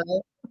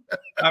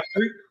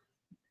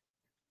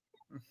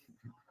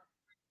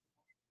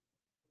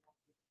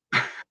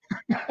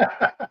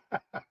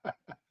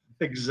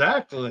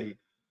 Exactly.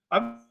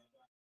 I've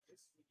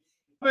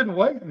been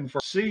waiting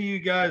for see you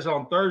guys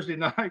on Thursday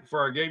night for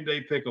our game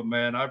day pick'em,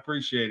 man. I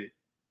appreciate it.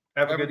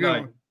 Have a good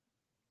night.